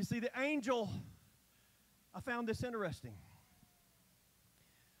 You see, the angel, I found this interesting,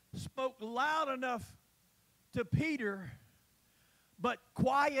 spoke loud enough to Peter, but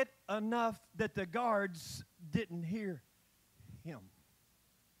quiet enough that the guards didn't hear him.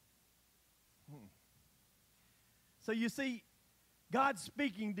 So you see, God's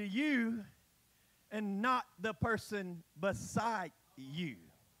speaking to you and not the person beside you.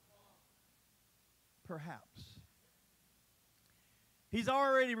 Perhaps. He's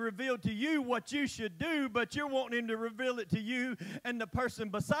already revealed to you what you should do, but you're wanting him to reveal it to you and the person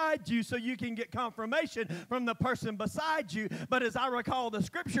beside you so you can get confirmation from the person beside you. But as I recall, the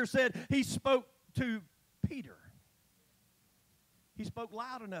scripture said he spoke to Peter. He spoke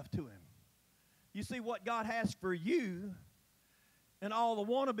loud enough to him. You see, what God has for you and all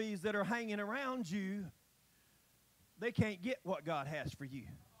the wannabes that are hanging around you they can't get what God has for you.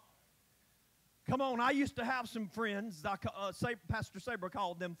 Come on, I used to have some friends, Pastor Saber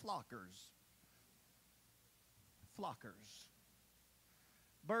called them flockers. Flockers.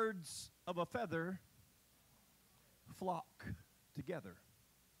 Birds of a feather flock together.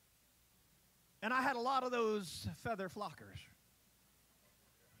 And I had a lot of those feather flockers.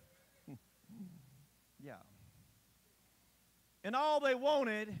 Yeah. And all they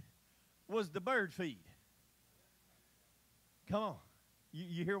wanted was the bird feed. Come on.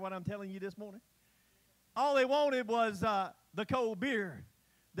 You hear what I'm telling you this morning? All they wanted was the cold beer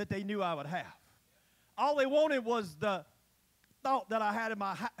that they knew I would have. All they wanted was the thought that I had in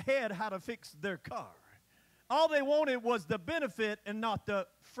my head how to fix their car. All they wanted was the benefit and not the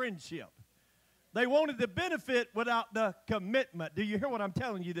friendship. They wanted the benefit without the commitment. Do you hear what I'm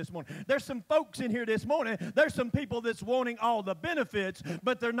telling you this morning? There's some folks in here this morning. There's some people that's wanting all the benefits,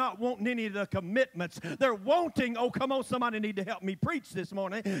 but they're not wanting any of the commitments. They're wanting, oh, come on, somebody need to help me preach this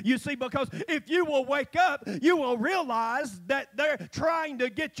morning. You see, because if you will wake up, you will realize that they're trying to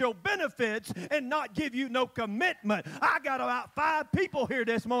get your benefits and not give you no commitment. I got about 5 people here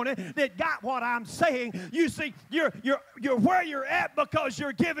this morning that got what I'm saying. You see, you're where you're at because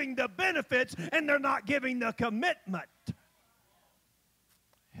you're giving the benefits and they're not giving the commitment.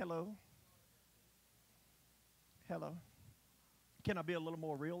 Hello? Hello? Can I be a little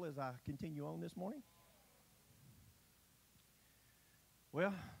more real as I continue on this morning?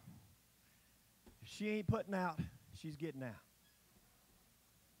 Well, if she ain't putting out, she's getting out.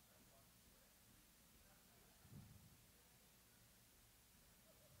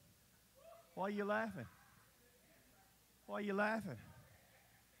 Why are you laughing? Why are you laughing?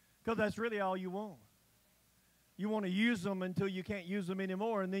 Because that's really all you want. You want to use them until you can't use them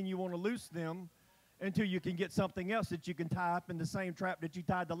anymore, and then you want to loose them until you can get something else that you can tie up in the same trap that you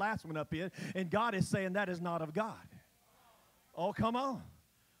tied the last one up in. And God is saying that is not of God. Oh, come on.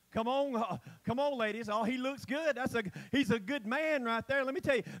 Come on, ladies. Oh, he looks good. He's a good man right there. Let me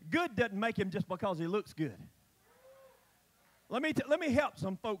tell you, good doesn't make him just because he looks good. Let me help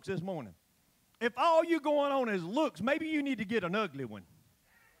some folks this morning. If all you going on is looks, maybe you need to get an ugly one.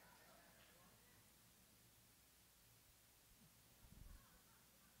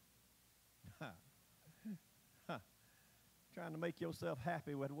 Trying to make yourself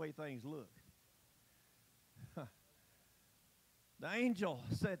happy with the way things look. The angel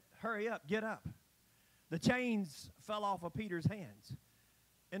said, hurry up, get up. The chains fell off of Peter's hands.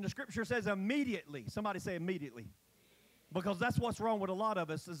 And the scripture says immediately. Somebody say immediately. Because that's what's wrong with a lot of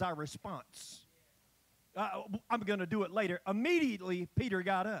us is our response. I'm going to do it later. Immediately, Peter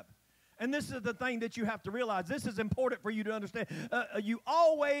got up. And this is the thing that you have to realize. This is important for you to understand. You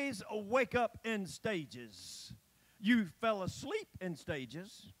always wake up in stages. You fell asleep in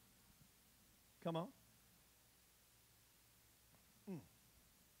stages. Come on.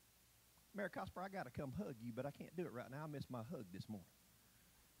 Mary Cosper, I got to come hug you, but I can't do it right now. I missed my hug this morning.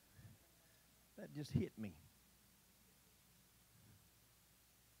 That just hit me.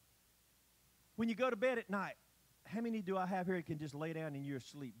 When you go to bed at night, how many do I have here that can just lay down and you're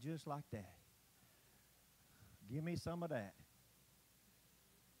asleep just like that? Give me some of that.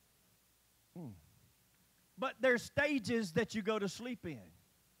 But there's stages that you go to sleep in.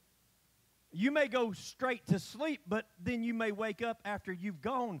 You may go straight to sleep, but then you may wake up after you've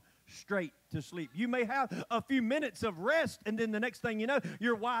gone straight to sleep. You may have a few minutes of rest, and then the next thing you know,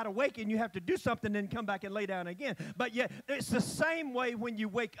 you're wide awake and you have to do something and come back and lay down again. But yet, it's the same way when you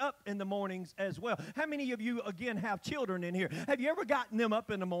wake up in the mornings as well. How many of you, again, have children in here? Have you ever gotten them up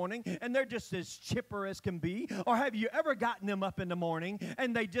in the morning and they're just as chipper as can be? Or have you ever gotten them up in the morning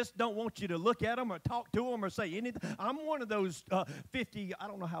and they just don't want you to look at them or talk to them or say anything? I'm one of those 50, I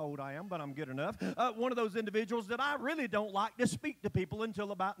don't know how old I am, but I'm good enough, one of those individuals that I really don't like to speak to people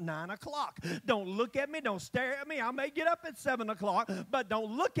until about 9 o'clock. Don't look at me. Don't stare at me. I may get up at 7 o'clock, but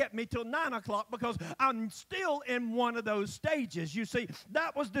don't look at me till 9 o'clock because I'm still in one of those stages. You see,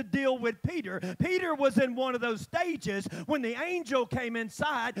 that was the deal with Peter. Peter was in one of those stages when the angel came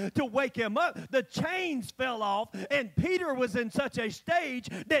inside to wake him up. The chains fell off, and Peter was in such a stage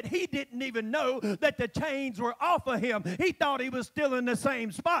that he didn't even know that the chains were off of him. He thought he was still in the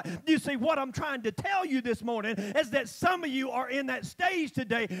same spot. You see, what I'm trying to tell you this morning is that some of you are in that stage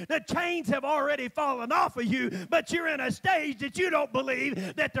today. The chains have already fallen off of you, but you're in a stage that you don't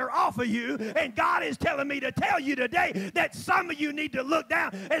believe that they're off of you. And God is telling me to tell you today that some of you need to look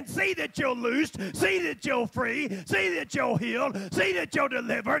down and see that you're loosed, see that you're free, see that you're healed, see that you're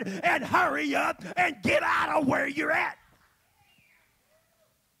delivered, and hurry up and get out of where you're at.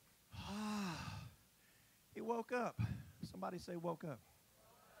 He woke up. Somebody say woke up.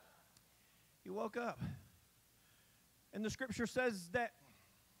 He woke up. And the scripture says that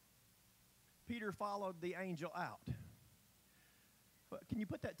Peter followed the angel out. But can you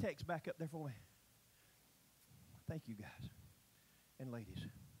put that text back up there for me? Thank you, guys and ladies.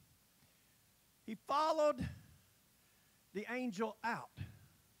 He followed the angel out.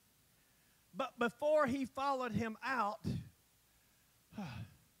 But before he followed him out,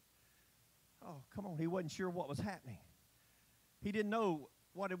 oh, come on, he wasn't sure what was happening. He didn't know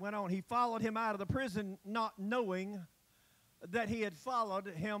what had went on. He followed him out of the prison not knowing that he had followed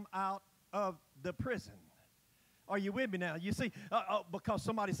him out of the prison. Are you with me now? You see, because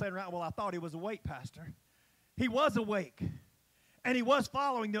somebody's saying right, well, I thought he was awake, Pastor. He was awake, and he was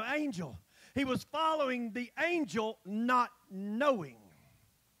following the angel. He was following the angel not knowing.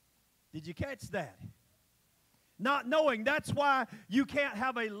 Did you catch that? Not knowing. That's why you can't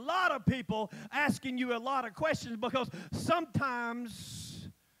have a lot of people asking you a lot of questions, because sometimes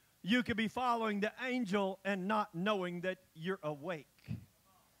you could be following the angel and not knowing that you're awake.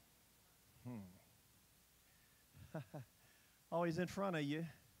 Oh, he's in front of you.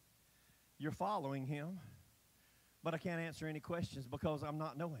 You're following him, but I can't answer any questions because I'm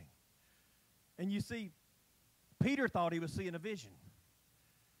not knowing. And you see, Peter thought he was seeing a vision.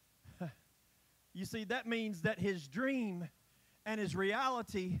 You see, that means that his dream and his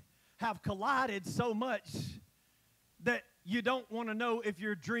reality have collided so much that you don't want to know if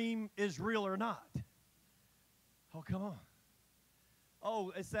your dream is real or not. Oh, come on.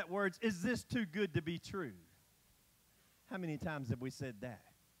 Oh, it's that words, is this too good to be true? How many times have we said that?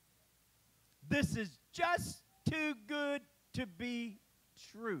 This is just too good to be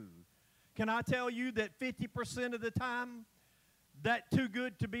true. Can I tell you that 50% of the time, that too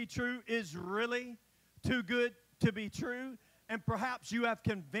good to be true is really too good to be true? And perhaps you have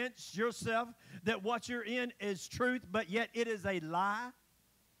convinced yourself that what you're in is truth, but yet it is a lie.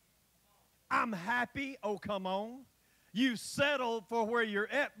 I'm happy. Oh, come on. You settled for where you're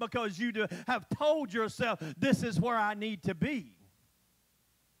at because you have told yourself, this is where I need to be.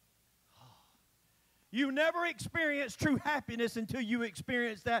 You never experience true happiness until you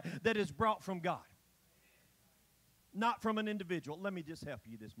experience that is brought from God, not from an individual. Let me just help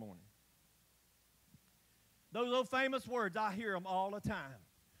you this morning. Those old famous words, I hear them all the time.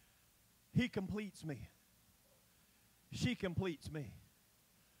 He completes me. She completes me.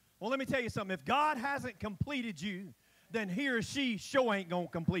 Well, let me tell you something. If God hasn't completed you, then he or she sure ain't going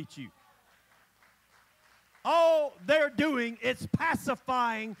to complete you. All they're doing is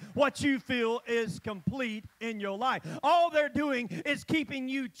pacifying what you feel is complete in your life. All they're doing is keeping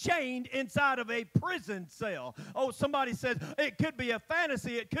you chained inside of a prison cell. Oh, somebody says it could be a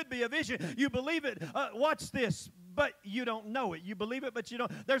fantasy, it could be a vision. You believe it, watch this, but you don't know it. You believe it, but you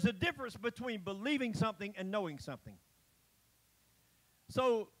don't. There's a difference between believing something and knowing something.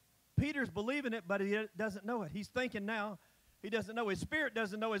 So Peter's believing it, but he doesn't know it. He's thinking now. He doesn't know. His spirit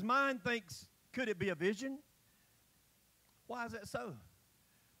doesn't know. His mind thinks, could it be a vision? Why is that so?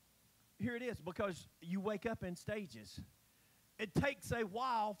 Here it is, because you wake up in stages. It takes a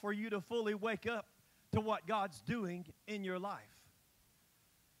while for you to fully wake up to what God's doing in your life.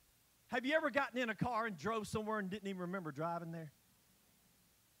 Have you ever gotten in a car and drove somewhere and didn't even remember driving there?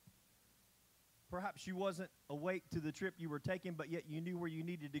 Perhaps you wasn't awake to the trip you were taking, but yet you knew where you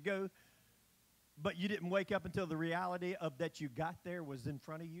needed to go, but you didn't wake up until the reality of that you got there was in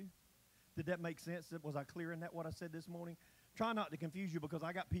front of you. Did that make sense? Was I clear in that, what I said this morning? Try not to confuse you, because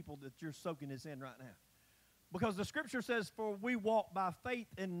I got people that you're soaking this in right now. Because the scripture says, for we walk by faith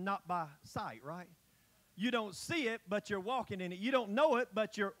and not by sight, right? You don't see it, but you're walking in it. You don't know it,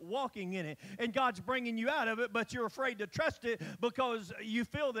 but you're walking in it. And God's bringing you out of it, but you're afraid to trust it because you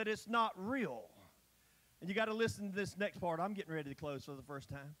feel that it's not real. And you got to listen to this next part. I'm getting ready to close for the first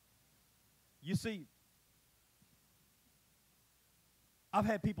time. You see, I've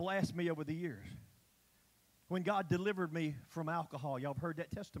had people ask me over the years, when God delivered me from alcohol, y'all have heard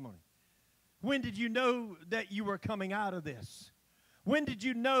that testimony. When did you know that you were coming out of this? When did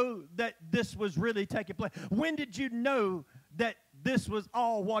you know that this was really taking place? When did you know that this was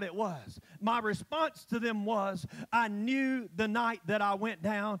all what it was? My response to them was, I knew the night that I went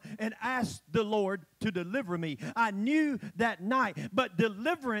down and asked the Lord to deliver me. I knew that night, but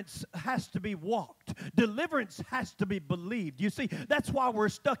deliverance has to be walked. Deliverance has to be believed. You see, that's why we're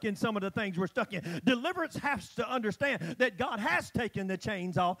stuck in some of the things we're stuck in. Deliverance has to understand that God has taken the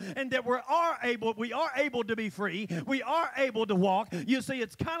chains off and that we are able to be free. We are able to walk. You see,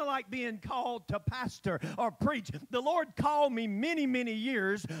 it's kind of like being called to pastor or preach. The Lord called me many, many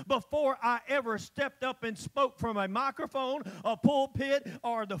years before I ever stepped up and spoke from a microphone, a pulpit,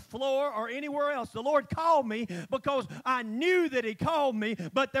 or the floor, or anywhere else. The Lord called me because I knew that he called me,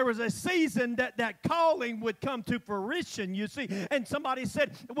 but there was a season that calling would come to fruition, you see. And somebody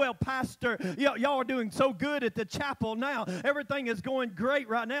said, well, Pastor, y'all are doing so good at the chapel now. Everything is going great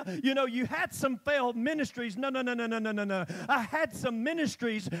right now. You know, you had some failed ministries. No. I had some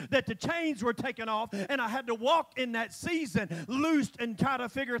ministries that the chains were taken off, and I had to walk in that season loosed and try to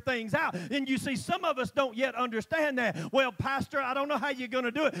figure things out. And you see, some of us don't yet understand that. Well, Pastor, I don't know how you're going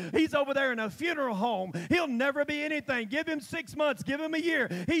to do it. He's over there in a funeral home. He'll never be anything. Give him 6 months. Give him a year.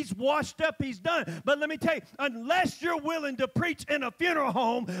 He's washed up. He's done. But let me tell you, unless you're willing to preach in a funeral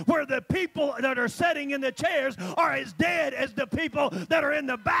home where the people that are sitting in the chairs are as dead as the people that are in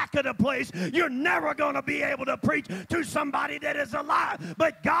the back of the place, you're never going to be able to preach to somebody that is alive.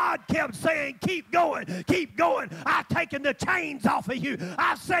 But God kept saying, keep going, keep going. I've taken the chains off of you.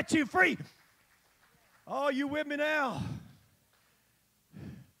 I've set you free. Oh, you with me now?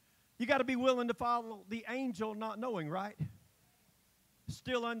 You got to be willing to follow the angel not knowing, right?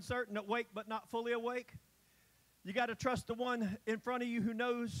 Still uncertain, awake but not fully awake. You got to trust the one in front of you who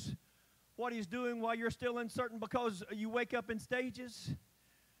knows what he's doing while you're still uncertain, because you wake up in stages.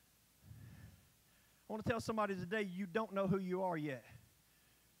 I want to tell somebody today, you don't know who you are yet.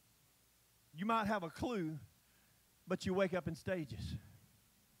 You might have a clue, but you wake up in stages.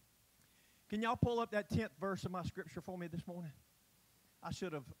 Can y'all pull up that 10th verse of my scripture for me this morning? I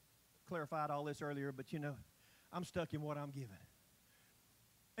should have clarified all this earlier, but you know, I'm stuck in what I'm given.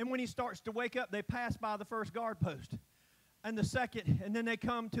 And when he starts to wake up, they pass by the first guard post and the second, and then they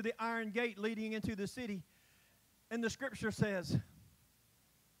come to the iron gate leading into the city. And the scripture says,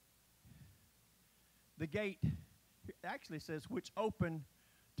 the gate actually says, which opened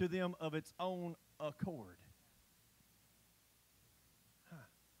to them of its own accord.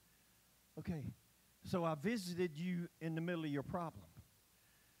 Okay, so I visited you in the middle of your problem.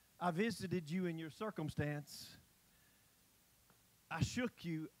 I visited you in your circumstance. I shook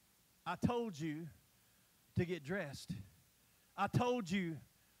you. I told you to get dressed. I told you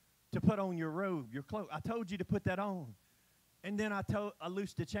to put on your robe, your cloak. I told you to put that on. And then I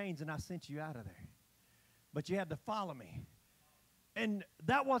loosed the chains and I sent you out of there. But you had to follow me. And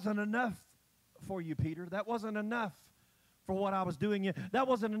that wasn't enough for you, Peter. That wasn't enough for what I was doing. That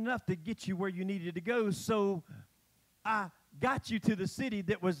wasn't enough to get you where you needed to go. So I got you to the city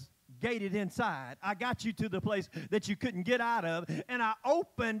that was gated inside. I got you to the place that you couldn't get out of, and I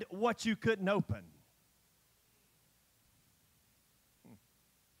opened what you couldn't open.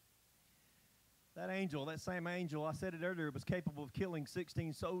 That angel, that same angel, I said it earlier, was capable of killing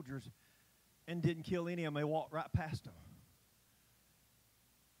 16 soldiers and didn't kill any of them. They walked right past them.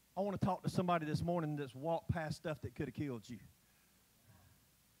 I want to talk to somebody this morning that's walked past stuff that could have killed you.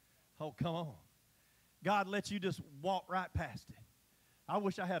 Oh, come on. God lets you just walk right past it. I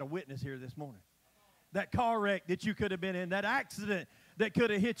wish I had a witness here this morning. That car wreck that you could have been in, that accident that could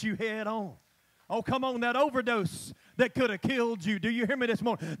have hit you head on. Oh, come on, that overdose that could have killed you. Do you hear me this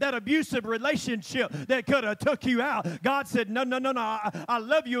morning? That abusive relationship that could have took you out. God said, no, I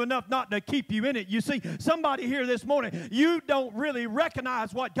love you enough not to keep you in it. You see, somebody here this morning, you don't really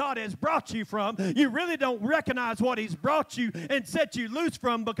recognize what God has brought you from. You really don't recognize what he's brought you and set you loose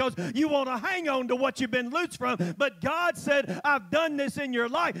from, because you want to hang on to what you've been loose from. But God said, I've done this in your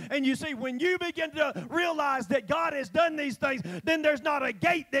life. And you see, when you begin to realize that God has done these things, then there's not a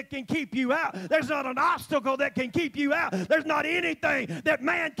gate that can keep you out. There's not an obstacle that can keep you out. There's not anything that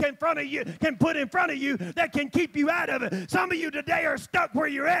man can put in front of you that can keep you out of it. Some of you today are stuck where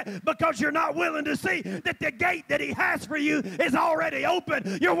you're at because you're not willing to see that the gate that he has for you is already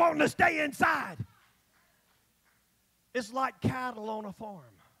open. You're wanting to stay inside. It's like cattle on a farm.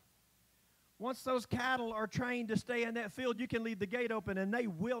 Once those cattle are trained to stay in that field, you can leave the gate open and they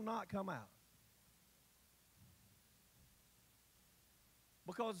will not come out.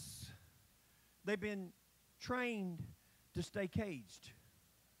 Because they've been trained to stay caged.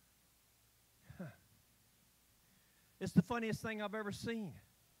 It's the funniest thing I've ever seen.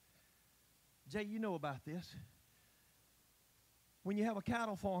 Jay, you know about this. When you have a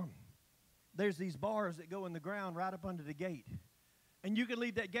cattle farm, there's these bars that go in the ground right up under the gate. And you can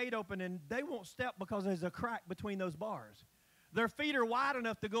leave that gate open and they won't step because there's a crack between those bars. Their feet are wide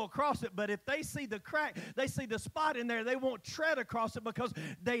enough to go across it, but if they see the crack, they see the spot in there, they won't tread across it because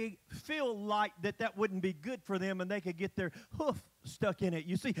they feel like that wouldn't be good for them and they could get their hoof stuck in it.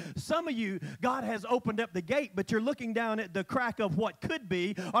 You see, some of you, God has opened up the gate, but you're looking down at the crack of what could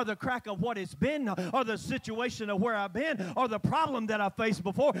be, or the crack of what it's been, or the situation of where I've been, or the problem that I faced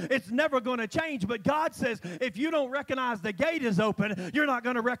before. It's never going to change, but God says, if you don't recognize the gate is open, you're not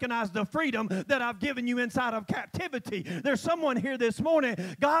going to recognize the freedom that I've given you inside of captivity. There's someone here this morning,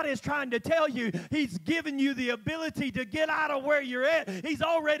 God is trying to tell you, He's given you the ability to get out of where you're at. He's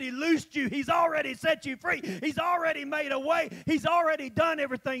already loosed you. He's already set you free. He's already made a way. He's already done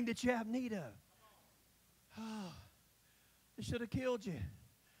everything that you have need of. Oh, they should have killed you.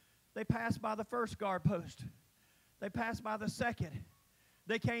 They passed by the first guard post. They passed by the second.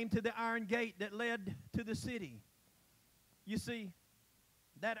 They came to the iron gate that led to the city. You see,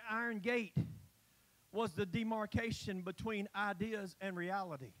 that iron gate was the demarcation between ideas and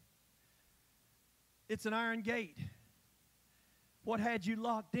reality. It's an iron gate. What had you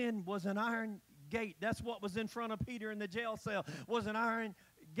locked in was an iron gate. That's what was in front of Peter in the jail cell, was an iron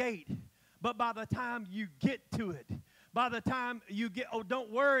gate. But by the time you get to it, by the time you get, oh,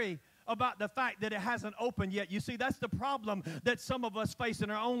 don't worry about the fact that it hasn't opened yet. You see, that's the problem that some of us face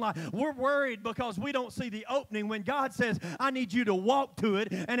in our own life. We're worried because we don't see the opening when God says, I need you to walk to it,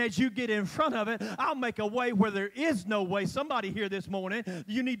 and as you get in front of it, I'll make a way where there is no way. Somebody here this morning,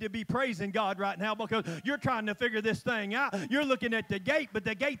 you need to be praising God right now because you're trying to figure this thing out. You're looking at the gate, but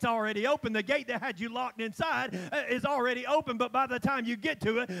the gate's already open. The gate that had you locked inside is already open, but by the time you get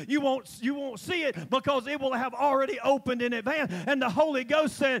to it, you won't see it because it will have already opened in advance. And the Holy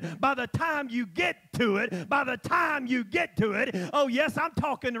Ghost said, by the time you get to it, oh yes, I'm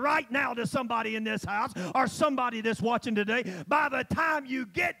talking right now to somebody in this house or somebody that's watching today. By the time you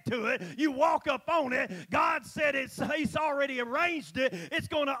get to it, you walk up on it. God said He's already arranged it. It's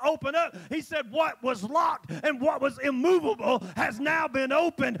going to open up. He said what was locked and what was immovable has now been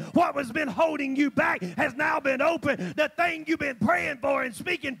opened. What was been holding you back has now been opened. The thing you've been praying for and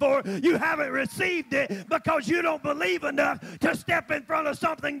speaking for, you haven't received it because you don't believe enough to step in front of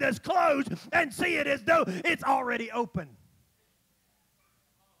something that's closed and see it as though it's already open.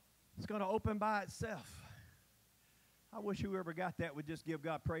 It's going to open by itself. I wish whoever got that would just give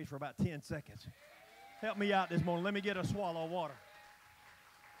God praise for about 10 seconds. Help me out this morning. Let me get a swallow of water.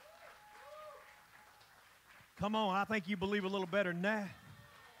 Come on, I think you believe a little better than that.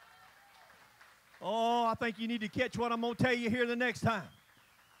 Oh, I think you need to catch what I'm going to tell you here the next time.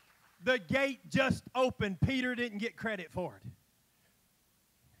 The gate just opened. Peter didn't get credit for it.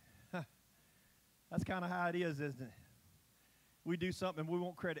 That's kind of how it is, isn't it? We do something we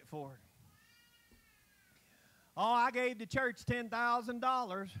want credit for it. Oh, I gave the church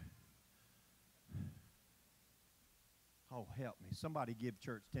 $10,000. Oh, help me. Somebody give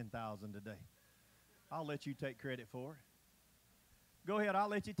church $10,000 today. I'll let you take credit for it. Go ahead. I'll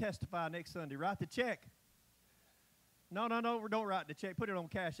let you testify next Sunday. Write the check. No, don't write the check. Put it on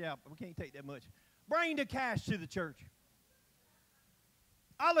Cash App. We can't take that much. Bring the cash to the church.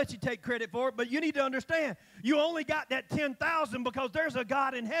 I'll let you take credit for it, but you need to understand, you only got that $10,000 because there's a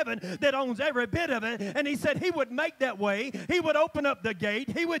God in heaven that owns every bit of it, and He said He would make that way. He would open up the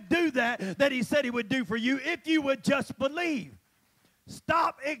gate. He would do that He said He would do for you if you would just believe.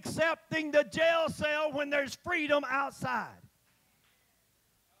 Stop accepting the jail cell when there's freedom outside.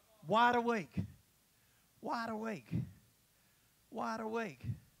 Wide awake. Wide awake. Wide awake.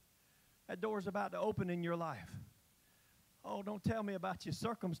 That door's about to open in your life. Oh, don't tell me about your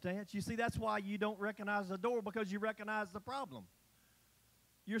circumstance. You see, that's why you don't recognize the door, because you recognize the problem,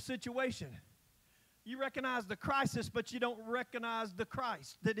 your situation. You recognize the crisis, but you don't recognize the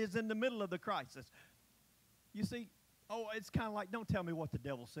Christ that is in the middle of the crisis. You see, oh, it's kind of like, don't tell me what the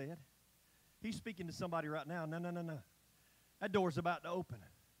devil said. He's speaking to somebody right now. No. That door's about to open.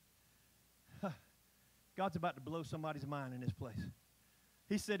 God's about to blow somebody's mind in this place.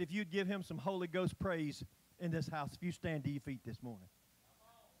 He said if you'd give Him some Holy Ghost praise in this house, if you stand to your feet this morning.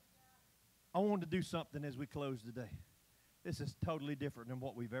 I want to do something as we close today. This is totally different than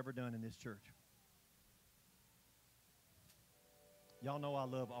what we've ever done in this church. Y'all know I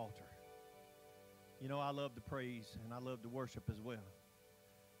love altar. You know I love to praise and I love to worship as well.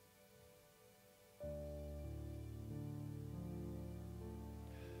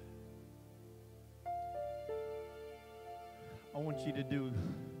 I want you to do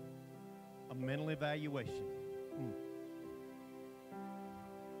a mental evaluation.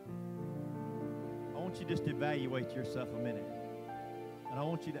 I want you just to evaluate yourself a minute. And I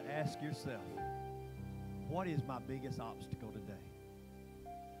want you to ask yourself, what is my biggest obstacle today?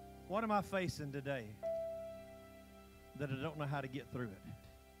 What am I facing today that I don't know how to get through it?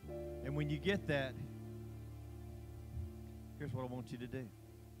 And when you get that, here's what I want you to do.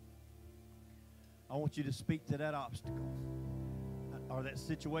 I want you to speak to that obstacle. or that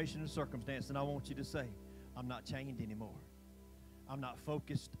situation or circumstance, and I want you to say, I'm not chained anymore. I'm not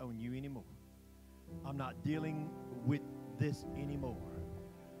focused on you anymore. I'm not dealing with this anymore.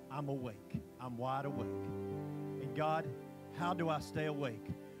 I'm awake. I'm wide awake. And God, how do I stay awake?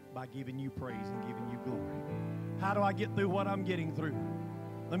 By giving you praise and giving you glory. How do I get through what I'm getting through?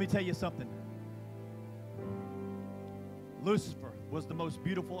 Let me tell you something. Lucifer was the most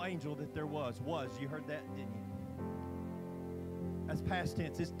beautiful angel that there was. You heard that, didn't you? That's past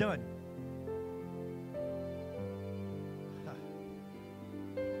tense. It's done.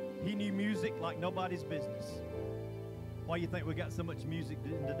 He knew music like nobody's business. Why do you think we got so much music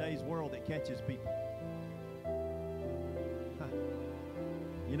in today's world that catches people?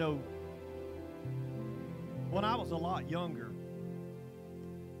 You know, when I was a lot younger,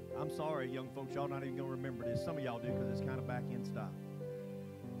 I'm sorry, young folks, y'all not even going to remember this. Some of y'all do because it's kind of back in style.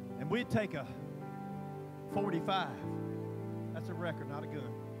 And we'd take a 45, that's a record, not a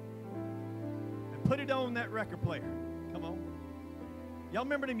gun, and put it on that record player. Come on. Y'all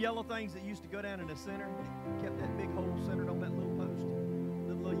remember them yellow things that used to go down in the center? It kept that big hole centered on that little post.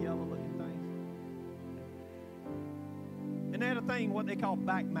 The little yellow looking things. And they had a thing, what they call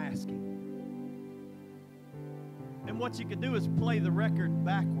backmasking. And what you could do is play the record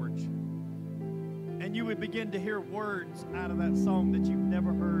backwards. And you would begin to hear words out of that song that you've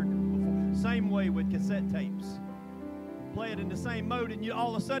never heard before. Same way with cassette tapes. Play it in the same mode, and you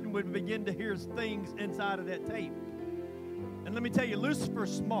all of a sudden would begin to hear things inside of that tape. And let me tell you,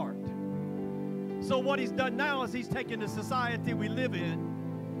 Lucifer's smart. So what he's done now is he's taken the society we live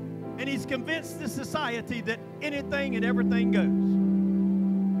in, and he's convinced the society that anything and everything goes.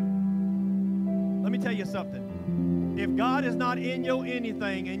 Let me tell you something. If God is not in your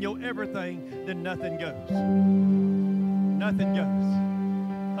anything and your everything, then nothing goes. Nothing goes.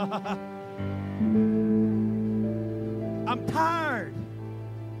 I'm tired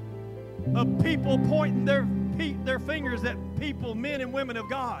of people pointing their fingers at people, men and women of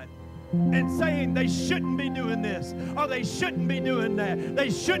God, and saying they shouldn't be doing this or they shouldn't be doing that. They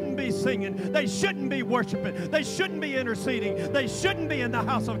shouldn't be singing. They shouldn't be worshiping. They shouldn't be interceding. They shouldn't be in the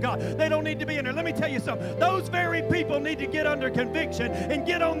house of God. They don't need to be in there. Let me tell you something. Those very people need to get under conviction and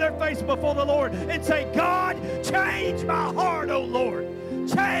get on their face before the Lord and say, God, change my heart, oh Lord.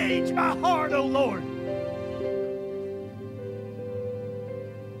 Change my heart, oh Lord.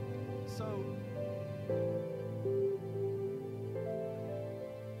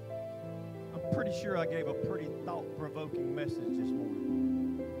 Sure, I gave a pretty thought-provoking message this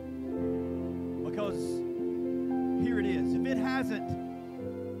morning, because here it is. If it hasn't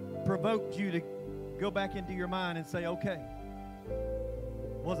provoked you to go back into your mind and say, okay,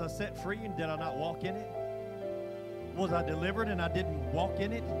 was I set free and did I not walk in it? Was I delivered and I didn't walk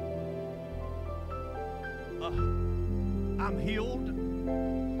in it? I'm healed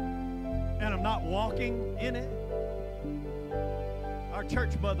and I'm not walking in it? Our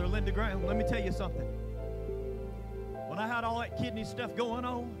church mother, Linda Graham, let me tell you something. When I had all that kidney stuff going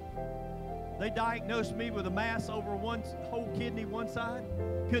on, they diagnosed me with a mass over one whole kidney, one side.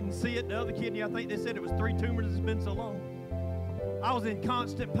 Couldn't see it. The other kidney, I think they said it was 3 tumors. It's been so long. I was in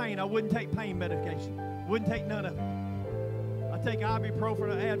constant pain. I wouldn't take pain medication. Wouldn't take none of it. I take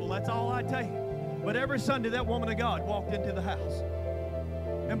ibuprofen and Advil. That's all I take. But every Sunday, that woman of God walked into the house.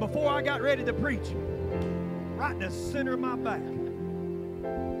 And before I got ready to preach, right in the center of my back,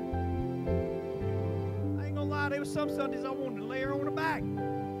 there were some Sundays I wanted to lay her on her back.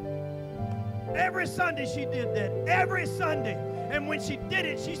 Every Sunday she did that. Every Sunday. And when she did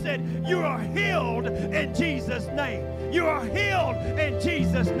it, she said, you are healed in Jesus' name. You are healed in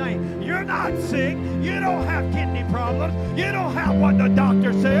Jesus' name. You're not sick. You don't have kidney problems. You don't have what the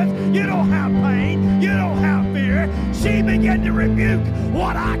doctor says. You don't have pain. You don't have fear. She began to rebuke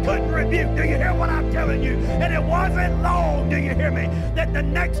what I couldn't rebuke. Do you hear what I'm telling you? And it wasn't long, do you hear me, that the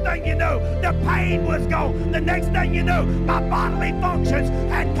next thing you know, the pain was gone. The next thing you know, my bodily functions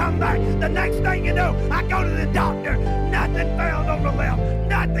had come back. The next thing you know, I go to the doctor. Nothing found on the left.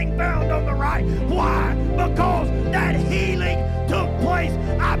 Nothing found on the right. Why? Because that healing took place.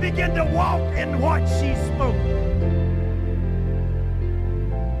 I began to walk in what she spoke.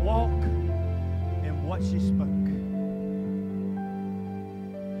 Walk in what she spoke.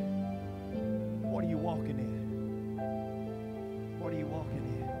 What are you walking in? What are you walking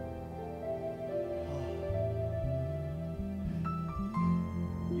in?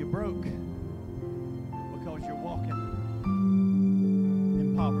 Oh. You're broke because you're walking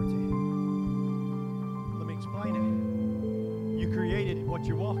in poverty. Let me explain it. You created what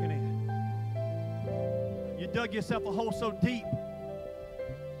you're walking in. You dug yourself a hole so deep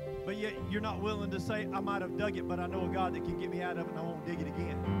But yet you're not willing to say, I might have dug it, but I know a God that can get me out of it and I won't dig it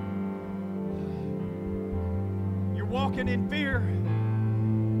again. You're walking in fear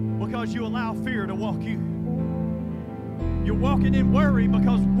because you allow fear to walk you. You're walking in worry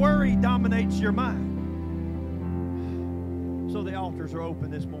because worry dominates your mind. So the altars are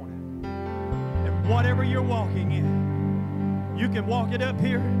open this morning. And whatever you're walking in, you can walk it up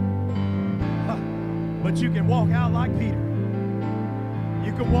here, but you can walk out like Peter.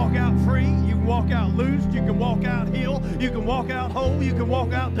 You can walk out free. You can walk out loosed. You can walk out healed. You can walk out whole. You can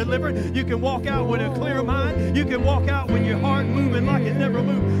walk out delivered. You can walk out with a clear mind. You can walk out with your heart moving like it's never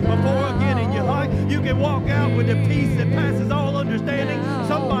moved before again in your life. You can walk out with the peace that passes all understanding.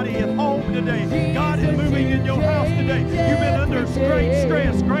 Somebody at home today, God is moving in your house today. You've been under great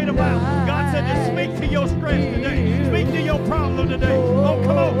stress, great amount. God said to speak to your stress today. Speak to your problem today. Oh,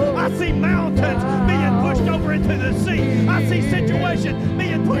 come on. I see mountains being pushed over into the sea. I see situations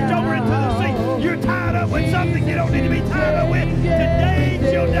being pushed over into the sea. You're tied up with something you don't need to be tied up with.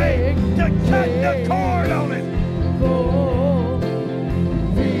 Today's your day to cut the cord on it.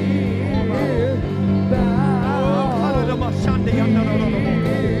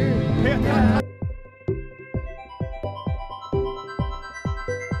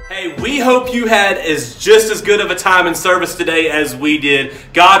 Hey, we hope you had just as good of a time in service today as we did.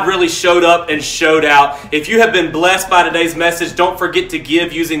 God really showed up and showed out. If you have been blessed by today's message, don't forget to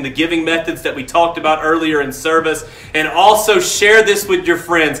give using the giving methods that we talked about earlier in service. And also share this with your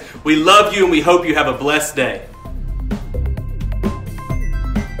friends. We love you and we hope you have a blessed day.